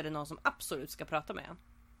ljudbok så är det någon som absolut ska prata med en.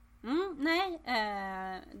 Nej,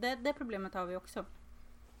 det problemet har vi också.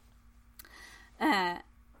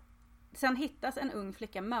 Sen hittas en ung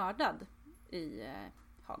flicka mördad i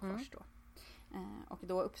Hagfors då. Och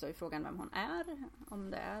då uppstår ju frågan vem hon är. Om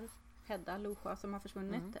det är Hedda Losjö som har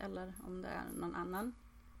försvunnit eller om det är någon annan.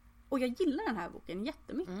 Och jag gillar den här boken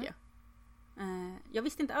jättemycket. Jag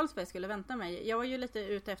visste inte alls vad jag skulle vänta mig. Jag var ju lite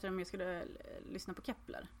ute efter om jag skulle lyssna på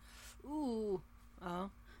Kepler. Ja.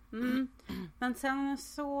 Men sen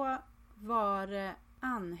så var det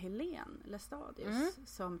Ann-Helén Lestadius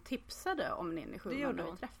som tipsade om Ninni Schumann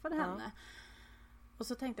när vi träffade henne. Och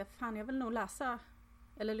så tänkte jag, fan, jag vill nog läsa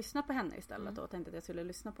eller lyssna på henne istället. Och tänkte att jag skulle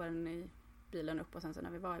lyssna på den i bilen upp, och sen så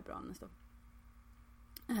när vi var i Branäs då.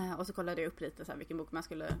 Och så kollade jag upp lite så här, vilken bok man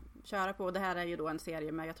skulle köra på. Och det här är ju då en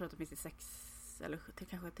serie med, jag tror att det finns i 6 eller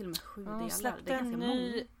kanske till och med 7 delar. Släppte en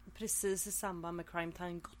ny precis i samband med Crime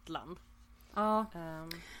Time Gotland. Ja.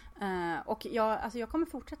 Och jag kommer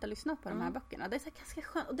fortsätta lyssna på de här böckerna. Det är så här ganska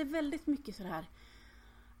skönt. Och det är väldigt mycket så här,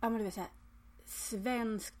 ja men det är så här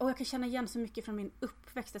svensk. Och jag kan känna igen så mycket från min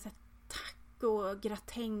uppväxt. Det är så här taco,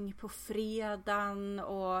 gratäng på fredagen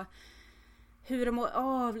och hur de mår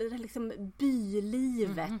av det liksom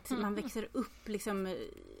bylivet. Man växer upp liksom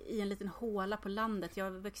i en liten håla på landet.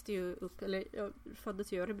 Jag växte ju upp, eller jag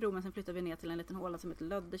föddes i Örebro, men sen flyttade vi ner till en liten håla som heter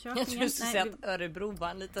Löddeköpingen. Jag trodde du skulle säga att Örebro var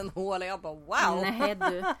en liten håla. Jag bara wow! Nej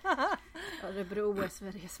du, Örebro är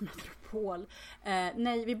Sveriges metropol.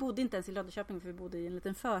 Nej, vi bodde inte ens i Löddeköping, för vi bodde i en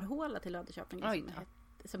liten förhåla till Löddeköping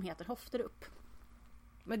som heter Hofterup.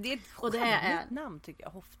 Men det är ett charmigt namn tycker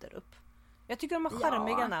jag, Hofterup. Jag tycker de har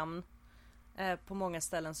charmiga namn på många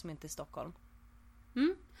ställen som inte är Stockholm.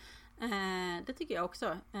 Det tycker jag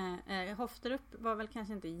också. Hofterup var väl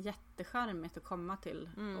kanske inte jättecharmigt att komma till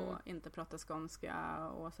och inte prata skånska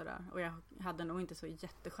och sådär. Och jag hade nog inte så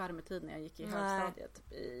jättecharmig tid när jag gick i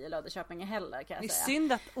högstadiet i Löddeköping heller, kan jag säga. Det är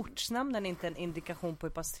synd att ortsnamnen inte är en indikation på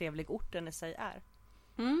hur pass trevlig orten i sig är.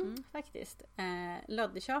 Faktiskt.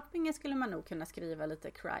 Löddeköping skulle man nog kunna skriva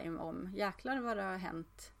lite crime om. Jäklar vad det har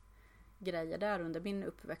hänt grejer där under min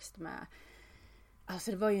uppväxt med.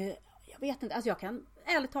 Alltså det var ju, jag vet inte, alltså jag kan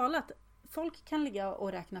ärligt talat, folk kan ligga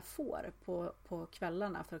och räkna får på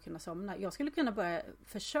kvällarna för att kunna somna. Jag skulle kunna börja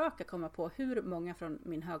försöka komma på hur många från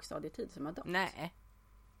min högstadietid som har dött. Nej.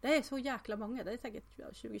 Det är så jäkla många, det är säkert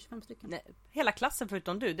 20-25 stycken. Nej, hela klassen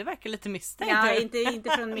förutom du, det verkar lite misstänkt. Ja, inte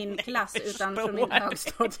från min klass utan från min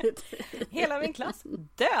högstadietid. Hela min klass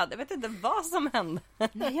död, jag vet inte vad som hände.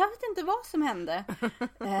 Nej, jag vet inte vad som hände.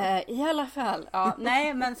 I alla fall. Ja,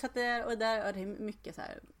 nej, men så att och där är det mycket så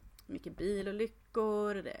här, mycket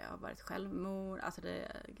bilolyckor, det har varit självmord, alltså det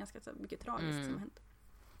är ganska så mycket tragiskt som har hänt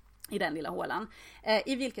i den lilla hålan.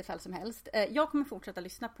 I vilket fall som helst. Jag kommer fortsätta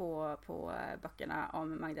lyssna på böckerna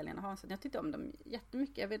om Magdalena Hansson. Jag tyckte om dem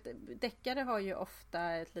jättemycket. Jag vet, Deckare har ju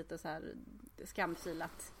ofta ett lite så här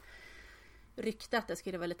skamfilat rykte att det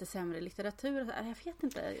skulle vara lite sämre litteratur.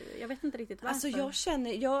 Jag vet inte riktigt varför. Alltså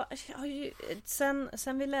jag har ju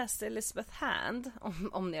sen vi läste Elizabeth Hand,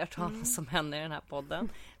 om ni har talat om henne i den här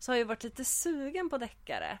podden, så har jag varit lite sugen på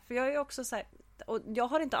Deckare. För jag är ju också så här, och jag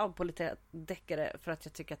har inte avpoliterat Deckare för att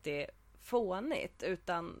jag tycker att det är fånigt,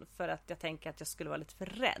 utan för att jag tänker att jag skulle vara lite för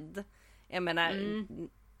rädd. Jag menar,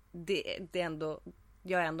 det är ändå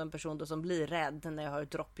jag är ändå en person då som blir rädd när jag hör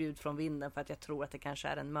ett droppljud från vinden för att jag tror att det kanske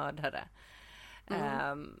är en mördare.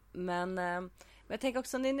 Men jag tänker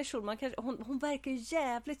också Ninni Schulman, hon verkar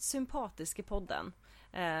jävligt sympatisk i podden.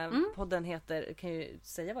 Podden heter, kan ju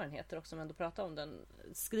säga vad den heter också om jag ändå pratar om den.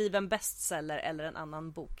 Skriv en bestseller eller en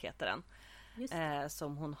annan bok heter den.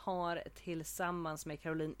 Som hon har tillsammans med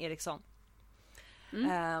Caroline Eriksson.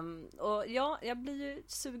 Och ja, jag blir ju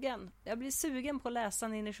sugen. Jag blir sugen på att läsa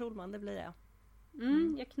Ninni Schulman, det blir jag.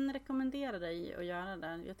 Jag kan rekommendera dig att göra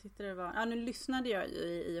det. Jag tyckte det var... Ja, nu lyssnade jag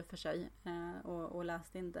i och för sig och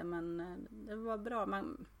läste inte, men det var bra.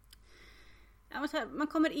 Man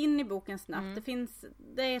kommer in i boken snabbt.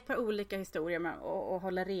 Det är ett par olika historier med att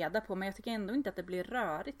hålla reda på, men jag tycker ändå inte att det blir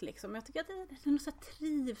rörigt liksom. Jag tycker att det är något så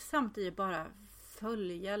trivsamt i att bara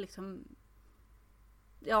följa liksom.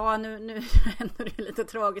 Ja, nu händer det lite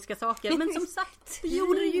tragiska saker. Men som sagt, det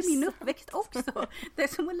gjorde det ju min uppväxt också. Det är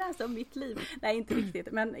som att läsa om mitt liv. Nej, inte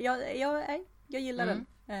riktigt. Men jag gillar den.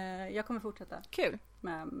 Jag kommer fortsätta. Kul.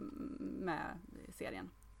 Med serien.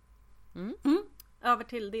 Över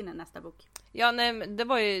till din nästa bok. Ja, nej, det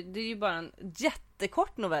är ju bara en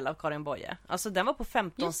jättekort novell av Karin Boye. Alltså den var på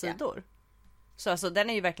 15 sidor. Så alltså den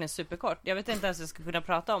är ju verkligen superkort. Jag vet inte ens om jag ska kunna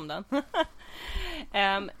prata om den.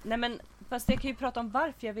 Nej men fast jag kan ju prata om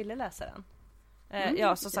varför jag ville läsa den.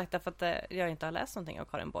 Ja, som sagt därför att jag inte har läst någonting av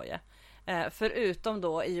Karin Boye. Förutom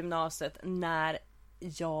då i gymnasiet när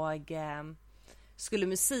jag skulle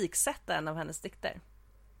musiksätta en av hennes dikter.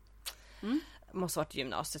 Måste varit i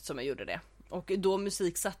gymnasiet som jag gjorde det. Och då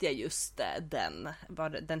musiksatte jag just den.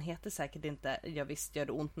 Den heter säkert inte Jag visst gör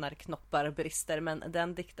det ont när knoppar brister. Men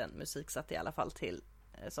den dikten musiksatte i alla fall till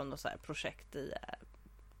som något så här projekt i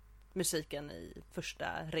musiken i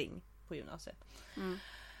första ring på gymnasiet.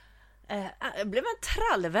 Jag blev en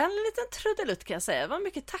trallvänlig liten trudelutt kan jag säga. Jag var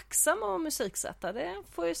mycket tacksam att musiksätta, det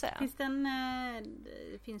får jag ju säga.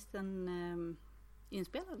 Finns den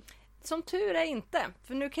inspelad? Som tur är inte.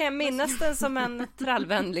 För nu kan jag minnas den som en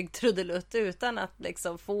trallvänlig trudelutt utan att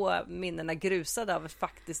liksom få minnena grusade av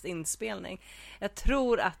faktisk inspelning. Jag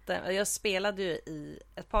tror att jag spelade ju i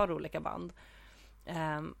ett par olika band.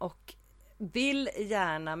 Och vill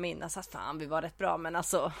gärna minnas att fan vi var rätt bra, men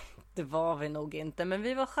alltså det var vi nog inte. Men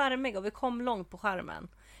vi var charmiga och vi kom långt på skärmen.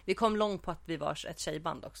 Vi kom långt på att vi var ett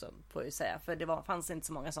tjejband också, får jag säga. För det fanns inte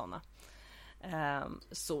så många sådana.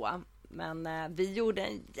 Men vi gjorde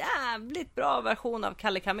en jävligt bra version av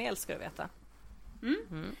Kalle Kamel, ska du veta.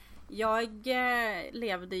 Jag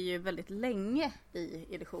levde ju väldigt länge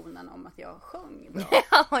i illusionen om att jag sjöng bra.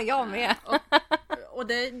 Ja, jag med. Och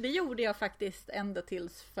det gjorde jag faktiskt ända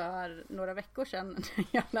tills för några veckor sedan när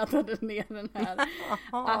jag laddade ner den här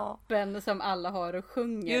appen som alla har och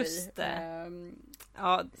sjunger. Just det.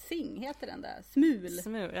 Ja. Sing heter den där. Smul,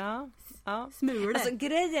 ja. Smule. Alltså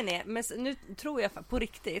grejen är, men nu tror jag på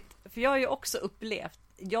riktigt, för jag har ju också upplevt,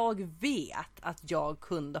 jag vet att jag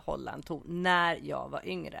kunde hålla en ton när jag var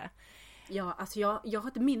yngre. Ja, alltså jag har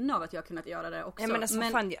ett minne av att jag kunnat göra det också. Ja, men alltså,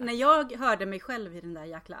 när jag hörde mig själv i den där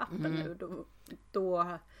jäkla appen nu,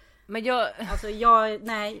 då men jag... Alltså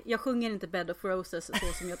jag sjunger inte Bed of Roses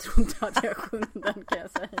så som jag trodde att jag sjöng den, kan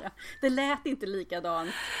jag säga. Det lät inte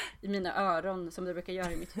likadant i mina öron som det brukar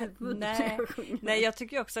göra i mitt huvud. Nej, jag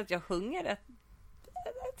tycker också att jag sjunger rätt.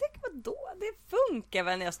 Jag tänker vadå? Det funkar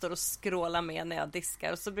väl när jag står och scrollar med när jag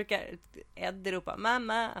diskar. Och så brukar Eddie ropa,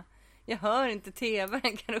 mamma, jag hör inte tv,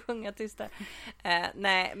 kan du sjunga tystare?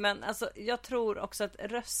 Nej, men alltså jag tror också att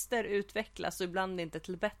röster utvecklas och ibland inte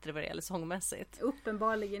till bättre vad det gäller sångmässigt.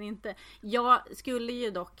 Uppenbarligen inte. Jag skulle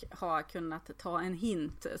ju dock ha kunnat ta en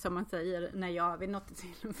hint, som man säger, när jag vid något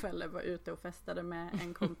tillfälle var ute och festade med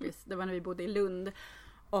en kompis. Det var när vi bodde i Lund.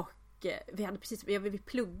 Och vi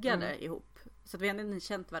pluggade ihop. Så att vi hade inte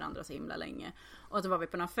känt varandra så himla länge. Och så var vi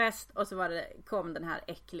på någon fest och så kom den här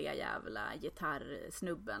äckliga jävla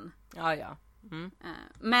gitarrsnubben. Ja.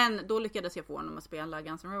 Men då lyckades jag få honom att spela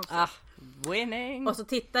Guns N' Roses. Winning! Och så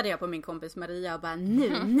tittade jag på min kompis Maria och bara,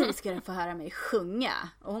 nu ska du få höra mig sjunga.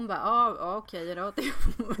 Och hon bara, okej då. Jag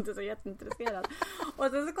var inte så jätteintresserad.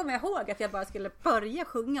 Och sen så kom jag ihåg att jag bara skulle börja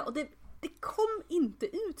sjunga. Och det kom inte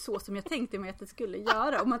ut så som jag tänkte mig att det skulle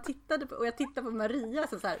göra. Och jag tittade på Maria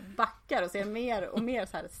som så här backar och ser mer och mer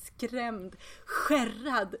så här skrämd,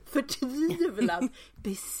 skärrad, förtvivlad,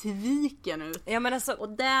 besviken ut. Ja, men alltså... Och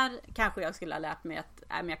där kanske jag skulle ha lärt mig att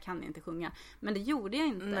men jag kan inte sjunga. Men det gjorde jag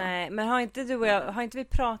inte. Nej, men har inte vi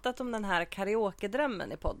pratat om den här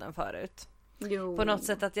karaokedrömmen i podden förut? Jo. På något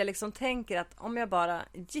sätt att jag liksom tänker att om jag bara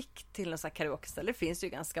gick till en sån här karaokeställe, det finns ju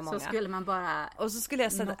ganska många. Så skulle man bara och så skulle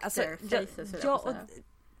jag säga alltså, och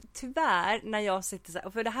tyvärr när jag sitter så här,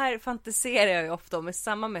 för det här fantiserar jag ju ofta om i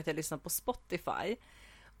samband med att jag lyssnar på Spotify.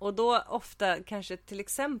 Och då ofta kanske till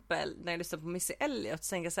exempel när jag lyssnar på Missy Elliott så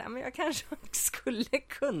tänker jag så här, men jag kanske skulle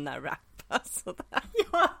kunna rappa sådär.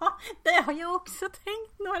 Ja, det har jag också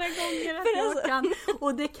tänkt några gånger att jag kan.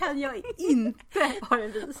 Och det kan jag inte, har det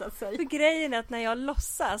visat sig. För grejen är att när jag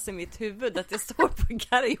låtsas i mitt huvud att jag står på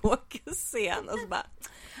karaoke-scen och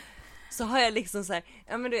så har jag liksom så här,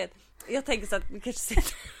 ja men du vet, jag tänker så att vi kanske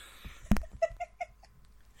sitter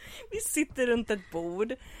vi sitter runt ett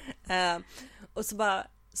bord och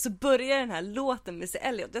så börjar den här låten med Missy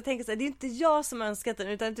Elliott. Jag tänker så här, det är inte jag som har önskat den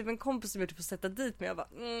utan typ en kompis som är på sätta dit mig. Jag bara,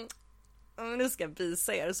 nu ska jag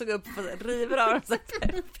visa er. Och så går jag upp och river av dem så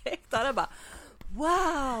perfekt. Och alla bara,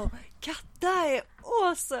 wow, Katta är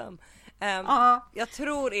awesome. Jag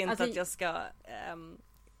tror inte att jag ska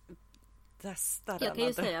testa den. Jag kan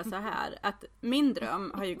ju säga så här att min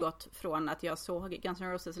dröm har ju gått från att jag såg Guns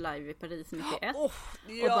N' Roses live i Paris 91 och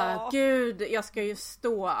bara, gud, jag ska ju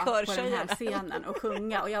stå på den här scenen och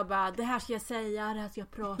sjunga och jag bara, det här ska jag säga, det här ska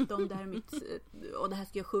jag prata om, det här är mitt och det här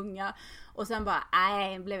ska jag sjunga och sen bara,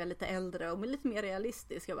 nej, blev jag lite äldre och lite mer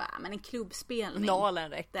realistisk och bara, men en klubbspelning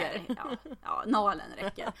Nalen räcker. Ja, nalen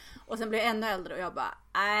räcker och sen blev jag ännu äldre och jag bara,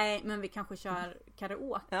 nej, men vi kanske kör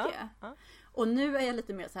karaoke och nu är jag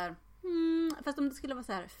lite mer så här. Fast om det skulle vara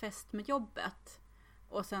så här fest med jobbet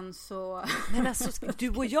och sen så men alltså, du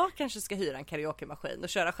och jag kanske ska hyra en karaoke-maskin och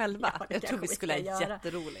köra själva. Ja, jag tror vi skulle ha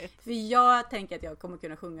jätteroligt. För jag tänker att jag kommer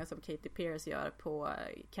kunna sjunga som Katy Perry gör på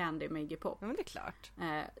Candy med Iggy Pop. Ja, men det är klart.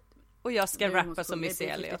 Och jag ska rappa som Missy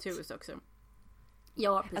Elliott också.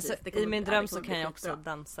 Ja, precis. Alltså, i min dröm så kan jag också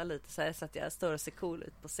dansa lite så här, så att jag står och ser cool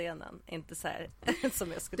ut på scenen. Inte så här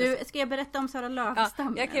som jag skulle ska jag berätta om Sara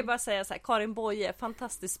Lövstam? Jag kan ju bara säga så här, Karin Boye,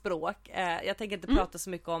 fantastiskt språk. Jag tänker inte prata så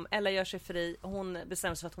mycket om. Ella gör sig fri. Hon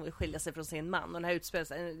bestämmer sig för att hon vill skilja sig från sin man. Och den här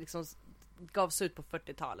utspelningen liksom gavs ut på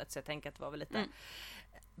 40-talet. Så jag tänker att det var väl lite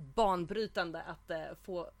banbrytande att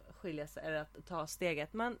få skilja sig eller att ta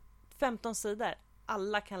steget. Men 15 sidor.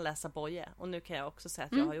 Alla kan läsa Boye. Och nu kan jag också säga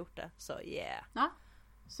att jag har gjort det. Så yeah. Ja.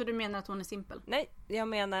 Så du menar att hon är simpel? Nej, jag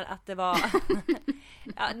menar att det var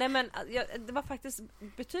det var faktiskt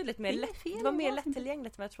betydligt mer det var mer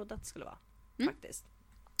lättillgängligt än vad jag trodde att det skulle vara. Faktiskt.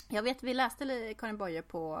 Jag vet, vi läste Karin Boye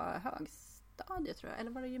på högstadiet tror jag.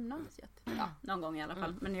 Eller var det gymnasiet? Ja, någon gång i alla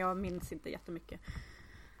fall. Men jag minns inte jättemycket.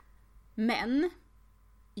 Men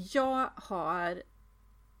jag har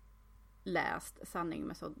läst Sanning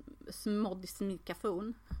med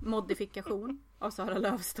modifikation av Sara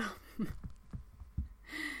Lövstam.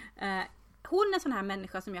 Hon är sån här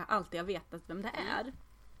människa som jag alltid har vetat vem det är.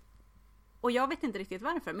 Och jag vet inte riktigt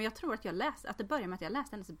varför, men jag tror att att det började med att jag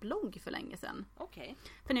läste hennes blogg för länge sedan. Okej.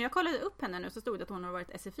 För när jag kollade upp henne nu så stod det att hon har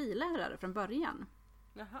varit SFI-lärare från början.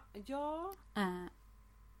 Jaha, ja.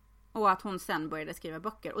 Och att hon sen började skriva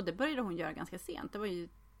böcker. Och det började hon göra ganska sent. Det var ju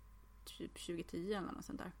typ 2010 eller något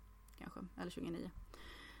sånt där. Kanske, eller 2009.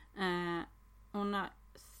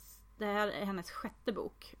 Det här är hennes 6:e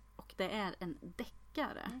bok. Och det är en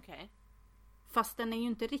deckare. Okay. Fast den är ju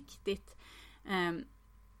inte riktigt...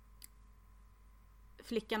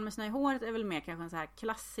 Flickan med snö i håret är väl mer kanske en så här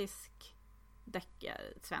klassisk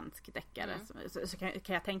svensk deckare. Så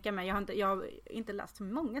kan jag tänka mig. Jag har inte läst så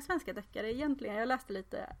många svenska deckare egentligen. Jag läste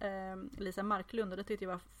lite Lisa Marklund och det tyckte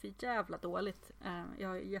jag var för jävla dåligt.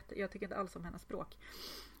 Jag tycker inte alls om hennes språk.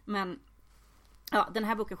 Men ja, den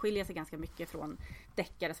här boken skiljer sig ganska mycket från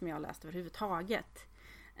deckare som jag har läst överhuvudtaget.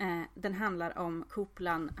 Den handlar om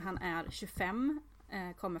Koplan. Han är 25,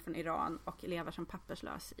 kommer från Iran och lever som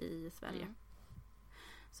papperslös i Sverige.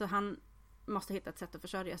 Så han måste hitta ett sätt att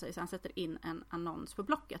försörja sig, så han sätter in en annons på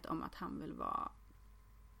Blocket om att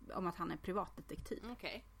han är privatdetektiv.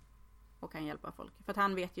 Okay. Och kan hjälpa folk. För att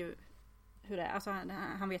han vet ju hur det är, alltså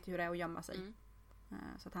han vet ju hur det är att gömma sig.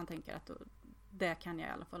 Så att han tänker att det kan jag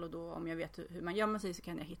i alla fall, och då om jag vet hur man gömmer sig så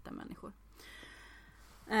kan jag hitta människor.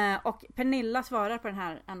 Och Pernilla svarar på den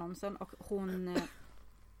här annonsen och hon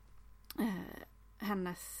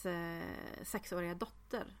hennes 6-åriga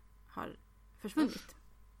dotter har försvunnit.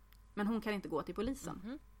 Men hon kan inte gå till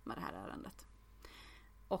polisen med det här ärendet.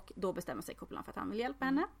 Och då bestämmer sig Koplan för att han vill hjälpa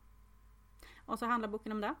henne. Och så handlar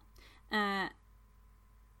boken om det.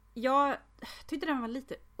 Jag tyckte den var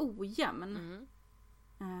lite ojämn.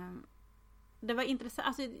 Det var intressant.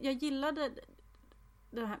 Alltså, jag gillade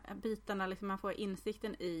de här bitarna, liksom man får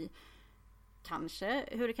insikten i kanske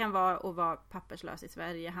hur det kan vara att vara papperslös i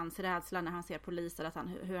Sverige. Hans rädsla när han ser poliser, att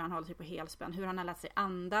hur han håller sig på helspänn. Hur han har lärt sig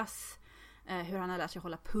andas. Hur han har lärt sig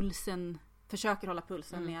försöker hålla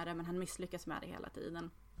pulsen nere, men han misslyckas med det hela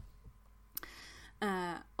tiden.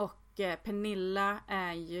 Och Pernilla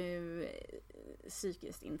är ju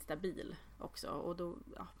psykiskt instabil också, och då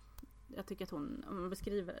Jag tycker att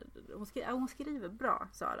hon skriver bra,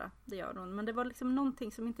 Sara. Det gör hon. Men det var liksom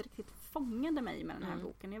någonting som inte riktigt fångade mig med den här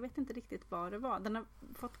boken. Jag vet inte riktigt vad det var. Den har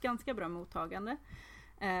fått ganska bra mottagande.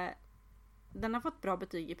 Den har fått bra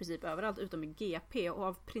betyg i princip överallt utom i GP. Och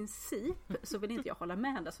av princip så vill inte jag hålla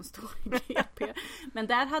med det som står i GP. Men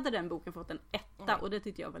där hade den boken fått en 1 och det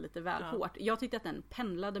tyckte jag var lite väl hårt. Jag tyckte att den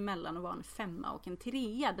pendlade mellan att vara en 5 och en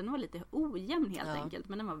 3. Den var lite ojämn helt enkelt.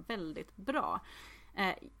 Men den var väldigt bra.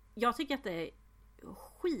 Jag tycker att det är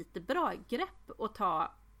skitbra grepp att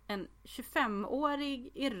ta en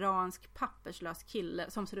 25-årig iransk papperslös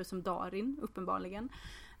kille som ser ut som Darin uppenbarligen.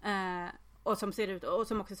 Och som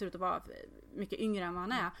också ser ut att vara mycket yngre än vad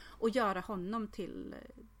han är. Och göra honom till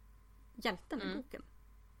hjälten i boken.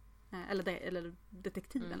 Eller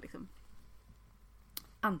detektiven liksom.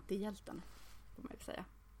 Antihjälten får man ju säga.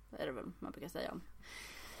 Det är det väl man brukar säga om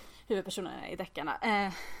huvudpersonerna i deckarna.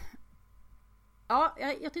 Ja,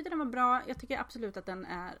 jag tyckte den var bra. Jag tycker absolut att den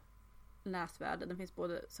är läsvärd. Den finns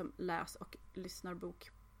både som läs- och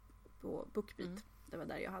lyssnarbok på BookBeat. Det var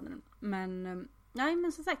där jag hade den. Men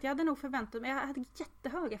men som sagt, jag hade nog förväntat mig. Jag hade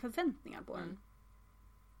jättehöga förväntningar på den.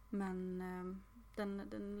 Men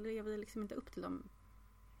den levde liksom inte upp till dem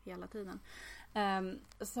hela tiden.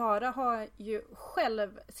 Sara har ju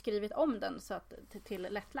själv skrivit om den så att, till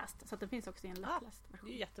lättläst. Så att den finns också i en lättläst version.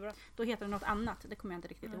 Det är jättebra. Då heter den något annat. Det kommer jag inte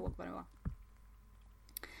riktigt ihåg vad det var.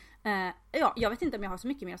 Jag vet inte om jag har så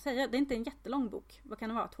mycket mer att säga. Det är inte en jättelång bok. Vad kan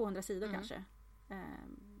det vara? 200 sidor kanske?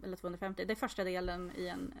 Eller 250. Det är första delen i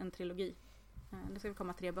en trilogi. Det ska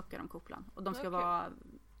komma 3 böcker om kopplan. Och de ska vara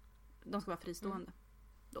fristående.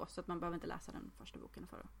 Då, så att man behöver inte läsa den första boken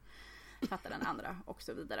för att fatta den andra och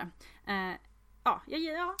så vidare.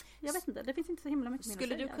 Jag vet inte. Det finns inte så himla mycket mer att säga.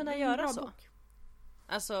 Skulle du kunna göra så? Bok.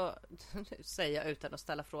 Alltså, säga utan att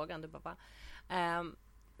ställa frågan. Du bara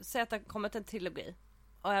säg att det har kommit en trilogi.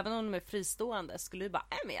 Och även om de är fristående skulle du bara,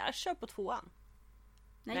 men jag kör på 2:an.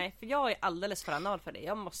 Nej, för jag är alldeles för anal för det.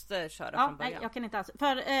 Jag måste köra från början. Nej, jag kan inte alls.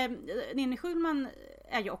 För Ninni Schulman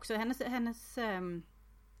är ju också, hennes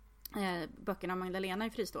böckerna om Magdalena är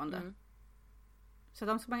fristående. Så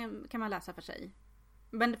de kan man läsa för sig.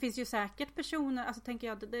 Men det finns ju säkert personer, alltså tänker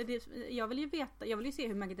jag, jag vill ju se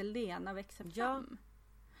hur Magdalena växer fram.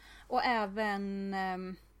 Och även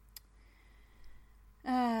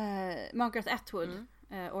Margaret Atwood.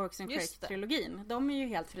 Orcs and Crake-trilogin. De är ju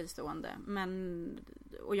helt fristående.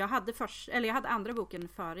 Och jag hade andra boken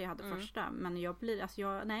före jag hade första. Men jag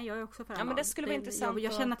är också för men det skulle vara intressant.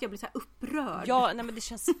 Jag känner att jag blir så här upprörd. Ja, nej men det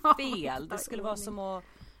känns fel. Det skulle vara som att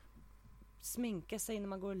sminka sig när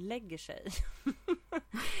man går och lägger sig.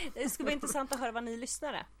 Det skulle vara intressant att höra vad ni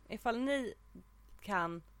lyssnare. Ifall ni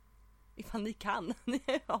kan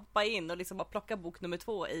hoppa in och liksom bara plocka bok nummer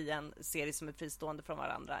 2 i en serie som är fristående från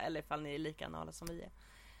varandra. Eller ifall ni är lika anala som vi är.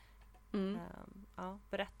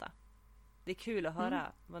 Berätta. Det är kul att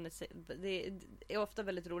höra vad ni säger. Det är ofta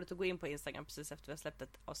väldigt roligt att gå in på Instagram precis efter vi har släppt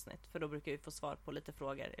ett avsnitt. För då brukar vi få svar på lite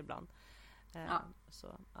frågor ibland.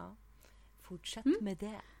 Fortsätt med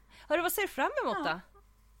det. Hörru, vad ser du fram emot då?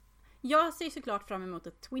 Jag ser såklart fram emot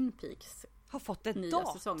att Twin Peaks har fått ett nya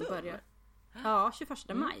datum. Säsong börjar. Ja, 21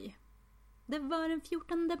 maj. Det var den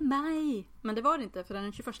 14 maj. Men det var det inte, för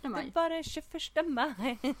den 21 maj. Det var den 21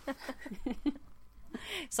 maj.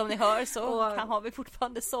 Som ni hör så har vi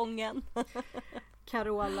fortfarande sången.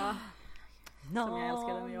 Carola. Som jag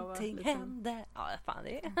älskade när jag var liten. Hände. Ja, fan,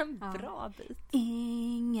 det är en bra bit.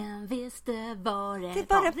 Ingen visste vad det var. Det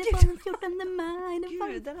var den 14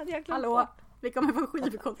 maj. Gud, den hade jag glömt. Hallå, vi kommer få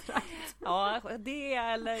skivkontrakt. Ja, det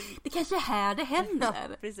eller... Det kanske är här det händer.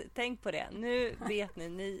 Ja, precis. Tänk på det. Nu vet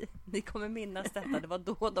ni kommer minnas detta. Det var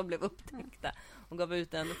då de blev upptäckta och gav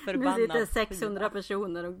ut en förbannad... Nu sitter 600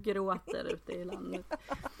 personer och gråter ute i landet.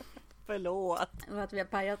 Förlåt. Och att vi har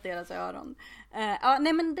pajat deras öron.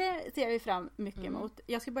 Men det ser jag fram mycket emot.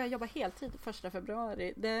 Jag ska börja jobba heltid 1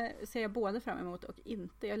 februari. Det ser jag både fram emot och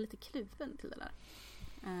inte. Jag är lite kluven till det där.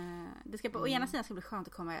 Det ska på ena sidan ska bli skönt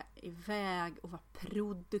att komma iväg och vara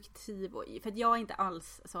produktiv för att jag är inte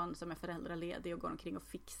alls sån som är föräldraledig och går omkring och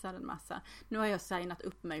fixar en massa. Nu har jag signat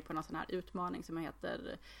upp mig på någon sån här utmaning som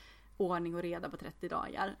heter ordning och reda på 30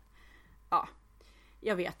 dagar. Ja,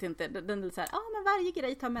 jag vet inte. Den är så här, men varje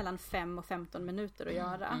grej tar mellan 5 och 15 minuter att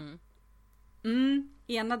göra.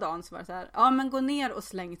 Ena dagen så var det så här, men gå ner och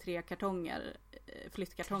släng 3 kartonger,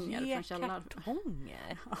 flyttkartonger från källaren. 3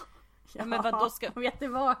 kartonger? Ja, men vad då ska... Vet du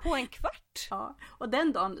vad? På en kvart? Ja, och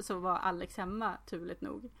den dagen så var Alex hemma, turligt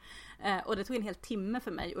nog. Och det tog en hel timme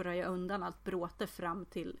för mig att röja undan allt bråte fram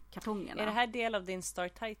till kartongerna. Är det här del av din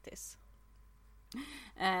startitis?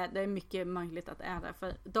 Det är mycket möjligt att det är det.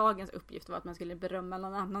 För dagens uppgift var att man skulle berömma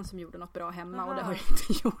någon annan som gjorde något bra hemma. Och det har jag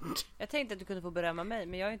inte gjort. Jag tänkte att du kunde få berömma mig,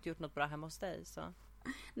 men jag har inte gjort något bra hemma hos dig. Så.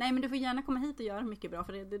 Nej, men du får gärna komma hit och göra mycket bra.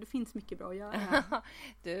 För det finns mycket bra att göra här.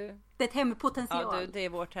 Det är ett hem med potential. Ja, det är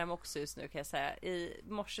vårt hem också just nu, kan jag säga. I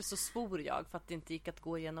morse så svor jag för att det inte gick att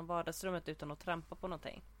gå igenom vardagsrummet utan att trampa på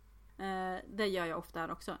någonting. Det gör jag ofta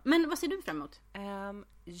här också. Men vad ser du fram emot?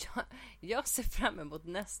 Jag ser fram emot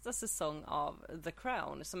nästa säsong av The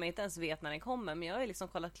Crown, som jag inte ens vet när den kommer. Men jag har liksom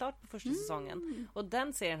kollat klart på första säsongen. Och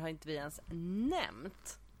den serien har inte vi ens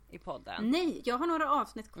nämnt i podden. Nej, jag har några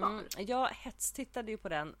avsnitt kvar. Jag hetstittade ju på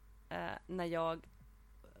den när jag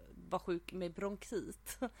var sjuk med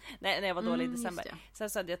bronkit. När jag var dålig i december. Sen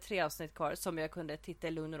så hade jag 3 avsnitt kvar som jag kunde titta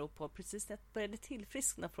i lugn och ro på precis när jag började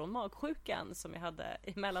tillfriskna från magsjukan som jag hade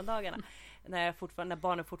i mellandagarna. När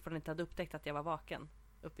barnen fortfarande inte hade upptäckt att jag var vaken.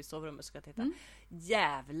 Uppe i sovrummet ska jag titta.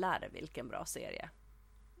 Jävlar vilken bra serie.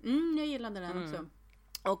 Jag gillade den också.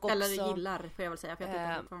 Och också. Eller gillar får jag väl säga, för jag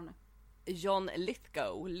tittar fortfarande. John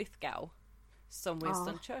Lithgow som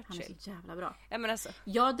Winston Churchill. Han är så jävla bra. Alltså.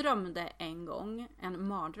 Jag drömde en gång en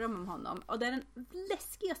mardröm om honom. Och det är den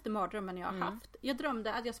läskigaste mardrömmen jag har haft. Jag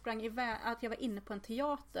drömde att jag sprang iväg, att jag var inne på en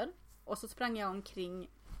teater. Och så sprang jag omkring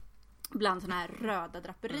bland såna här röda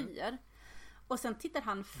draperier. Och sen tittar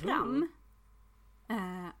han fram.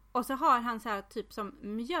 Och så har han så här typ som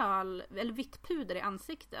mjöl eller vitt puder i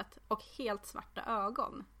ansiktet. Och helt svarta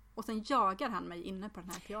ögon. Och sen jagar han mig inne på den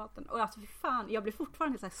här teatern. Och alltså fan, jag blir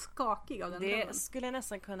fortfarande så här skakig av den drömmen. Det skulle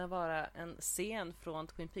nästan kunna vara en scen från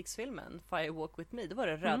Twin Peaks-filmen Fire Walk With Me. Det var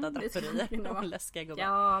det röda draperier och läskiga gubbar.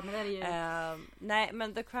 Ja, men det är ju... nej,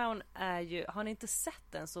 men The Crown är ju... Har ni inte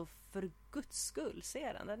sett den så för guds skull,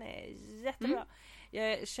 se den. Den är jättebra.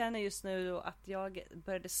 Jag känner just nu att jag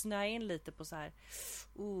började snöa in lite på så här...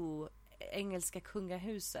 engelska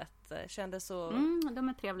kungahuset kändes så... de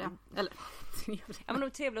är trevliga. Eller trevliga. Ja, men de är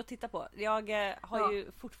trevliga att titta på. Jag har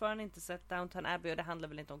ju fortfarande inte sett Downton Abbey och det handlar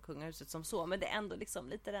väl inte om kungahuset som så, men det är ändå liksom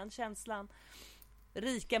lite den känslan.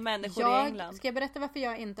 Rika människor i England. Ska jag berätta varför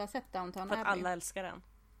jag inte har sett Downton Abbey? För att alla älskar den.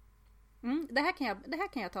 Det här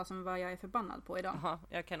kan jag ta som vad jag är förbannad på idag. Aha,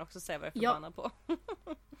 jag kan också säga vad jag är förbannad på.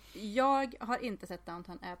 Jag har inte sett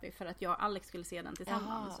Downton Abbey för att jag och Alex skulle se den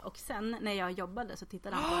tillsammans. Och sen när jag jobbade så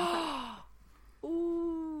tittade han på den själv.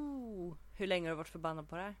 Hur länge har du varit förbannad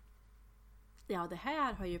på det här? Ja, det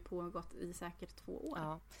här har ju pågått i säkert 2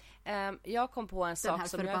 år. Ja. Jag kom på en sak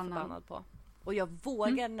som jag är förbannad på. Och jag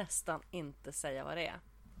vågar nästan inte säga vad det är.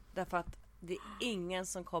 Därför att det är ingen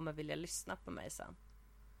som kommer vilja lyssna på mig sen.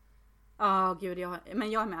 Gud,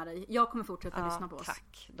 men jag är med dig. Jag kommer fortsätta lyssna på oss.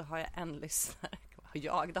 Tack, då har jag en lyssnare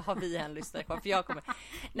kvar. Då har vi en lyssnare kvar. För jag kommer...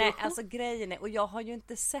 Nej, alltså grejen är... Och jag har ju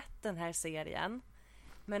inte sett den här serien.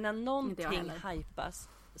 Men när någonting hypas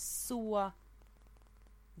så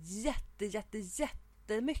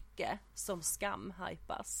jättemycket som Skam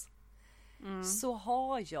hypas. Så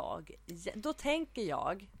har jag... Då tänker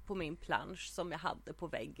jag på min plansch som jag hade på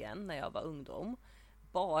väggen när jag var ungdom.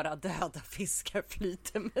 Bara döda fiskar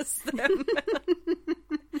flyter med strömmen.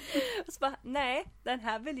 Och så bara, nej, den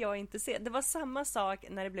här vill jag inte se. Det var samma sak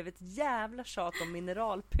när det blev ett jävla tjat om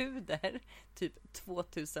mineralpuder typ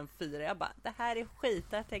 2004. Jag bara, det här är skit,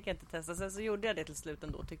 det här tänker jag inte testa. Sen så gjorde jag det till slut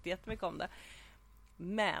ändå, tyckte jättemycket om det.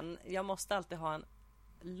 Men jag måste alltid ha en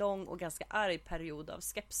lång och ganska arg period av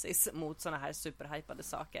skepsis mot såna här superhypade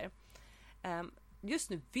saker. Just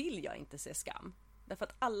nu vill jag inte se Skam. Därför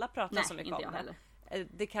att alla pratar så mycket om det.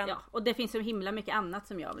 Det kan... Ja, och det finns så himla mycket annat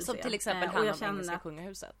som jag vill se. Som till exempel handlar om engelska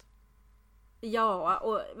kungahuset. Ja,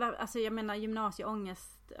 och alltså jag menar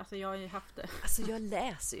gymnasieångest. Alltså jag har ju haft det. Alltså jag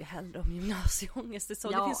läser ju hellre om gymnasieångest. Det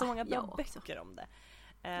finns så många bra böcker om det.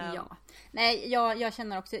 Ja. Nej, jag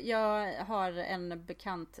känner också. Jag har en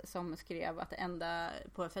bekant som skrev att det enda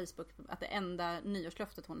på Facebook att det enda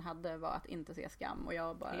nyårslöftet hon hade var att inte se Skam. Och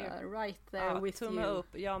jag bara right there with tumme you.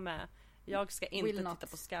 Upp, jag med. Jag ska inte titta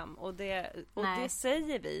på Skam. Och det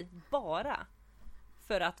säger vi bara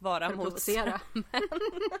för att vara mot Skam.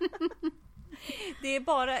 Det är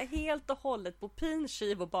bara helt och hållet på pin,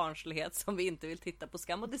 skiv och barnslighet som vi inte vill titta på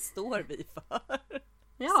Skam. Och det står vi för.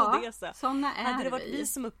 Ja, såna är hade det varit vi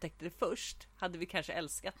som upptäckte det först hade vi kanske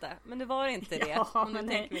älskat det. Men det var inte det. Ja, men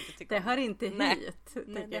det hör inte hit.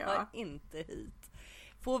 Nej, det hör inte hit.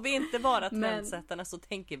 Får vi inte vara trendsättarna så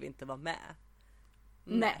tänker vi inte vara med.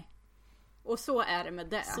 Nej. Och så är det med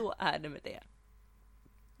det. Så är det med det.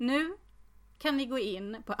 Nu kan ni gå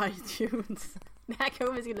in på iTunes. Det här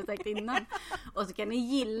kanske vi skulle sagt innan. Och så kan ni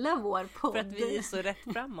gilla vår podd. För att vi är så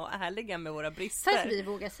rätt fram och ärliga med våra brister. Så att vi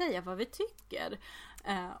vågar säga vad vi tycker.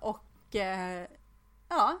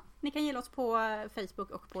 Ja, ni kan gilla oss på Facebook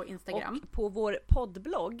och på Instagram. Och på vår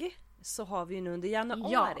poddblogg så har vi nu under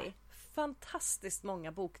januari fantastiskt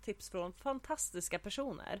många boktips från fantastiska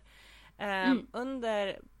personer.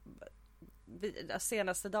 Under de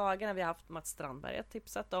senaste dagarna vi har haft Mats Strandberg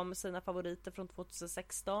tipsat om sina favoriter från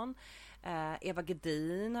 2016. Eva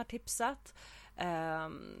Gedin har tipsat.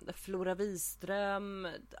 Flora Wiström.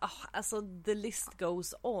 Alltså the list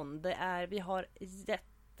goes on. Vi har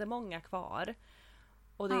jättemånga kvar.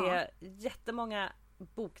 Och det är jättemånga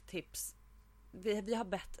boktips. Vi har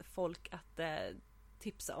bett folk att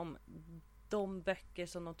tipsa om de böcker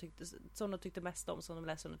som de tyckte mest om, som de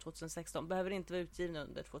läste under 2016. Behöver inte vara utgivna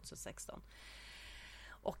under 2016.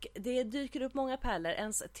 Och det dyker upp många pärlor.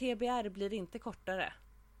 Ens TBR blir inte kortare.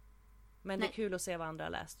 Men det är kul att se vad andra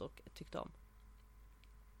har läst och tyckt om.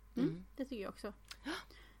 Det tycker jag också.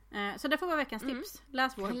 Så det får vara veckans tips.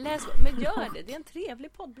 Läs vår. Men gör det. Det är en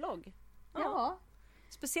trevlig poddblogg. Ja.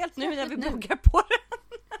 Speciellt nu när vi bokar på den.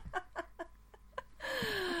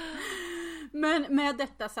 Men med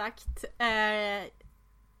detta sagt,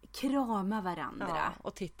 krama varandra. Ja,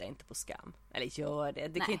 och titta inte på Skam. Eller gör det.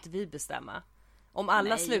 Det kan inte vi bestämma. Om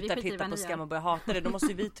alla slutar titta på Skam och börjar hata det, då måste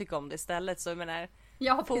ju vi tycka om det istället. Så jag menar,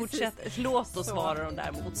 fortsätt. Låt oss vara de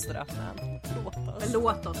där motströmmen.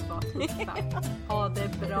 Låt oss vara tuffa. Ha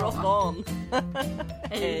det bra. Rock on.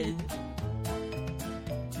 Hej.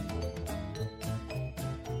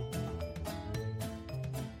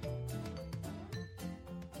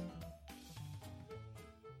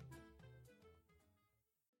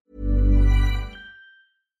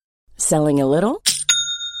 Selling a little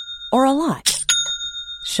or a lot?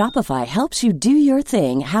 Shopify helps you do your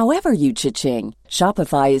thing however you cha-ching.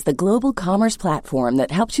 Shopify is the global commerce platform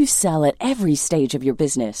that helps you sell at every stage of your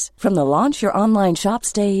business. From the launch your online shop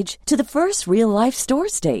stage to the first real-life store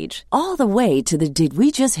stage, all the way to the did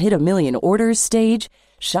we just hit a million orders stage.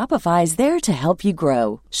 Shopify is there to help you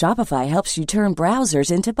grow. Shopify helps you turn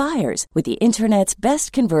browsers into buyers with the internet's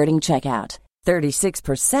best converting checkout.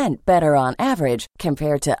 36% better on average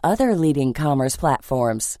compared to other leading commerce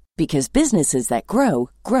platforms. Because businesses that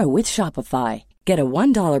grow, grow with Shopify. Get a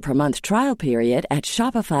 $1 per month trial period at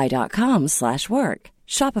shopify.com/work.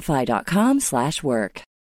 Shopify.com/work.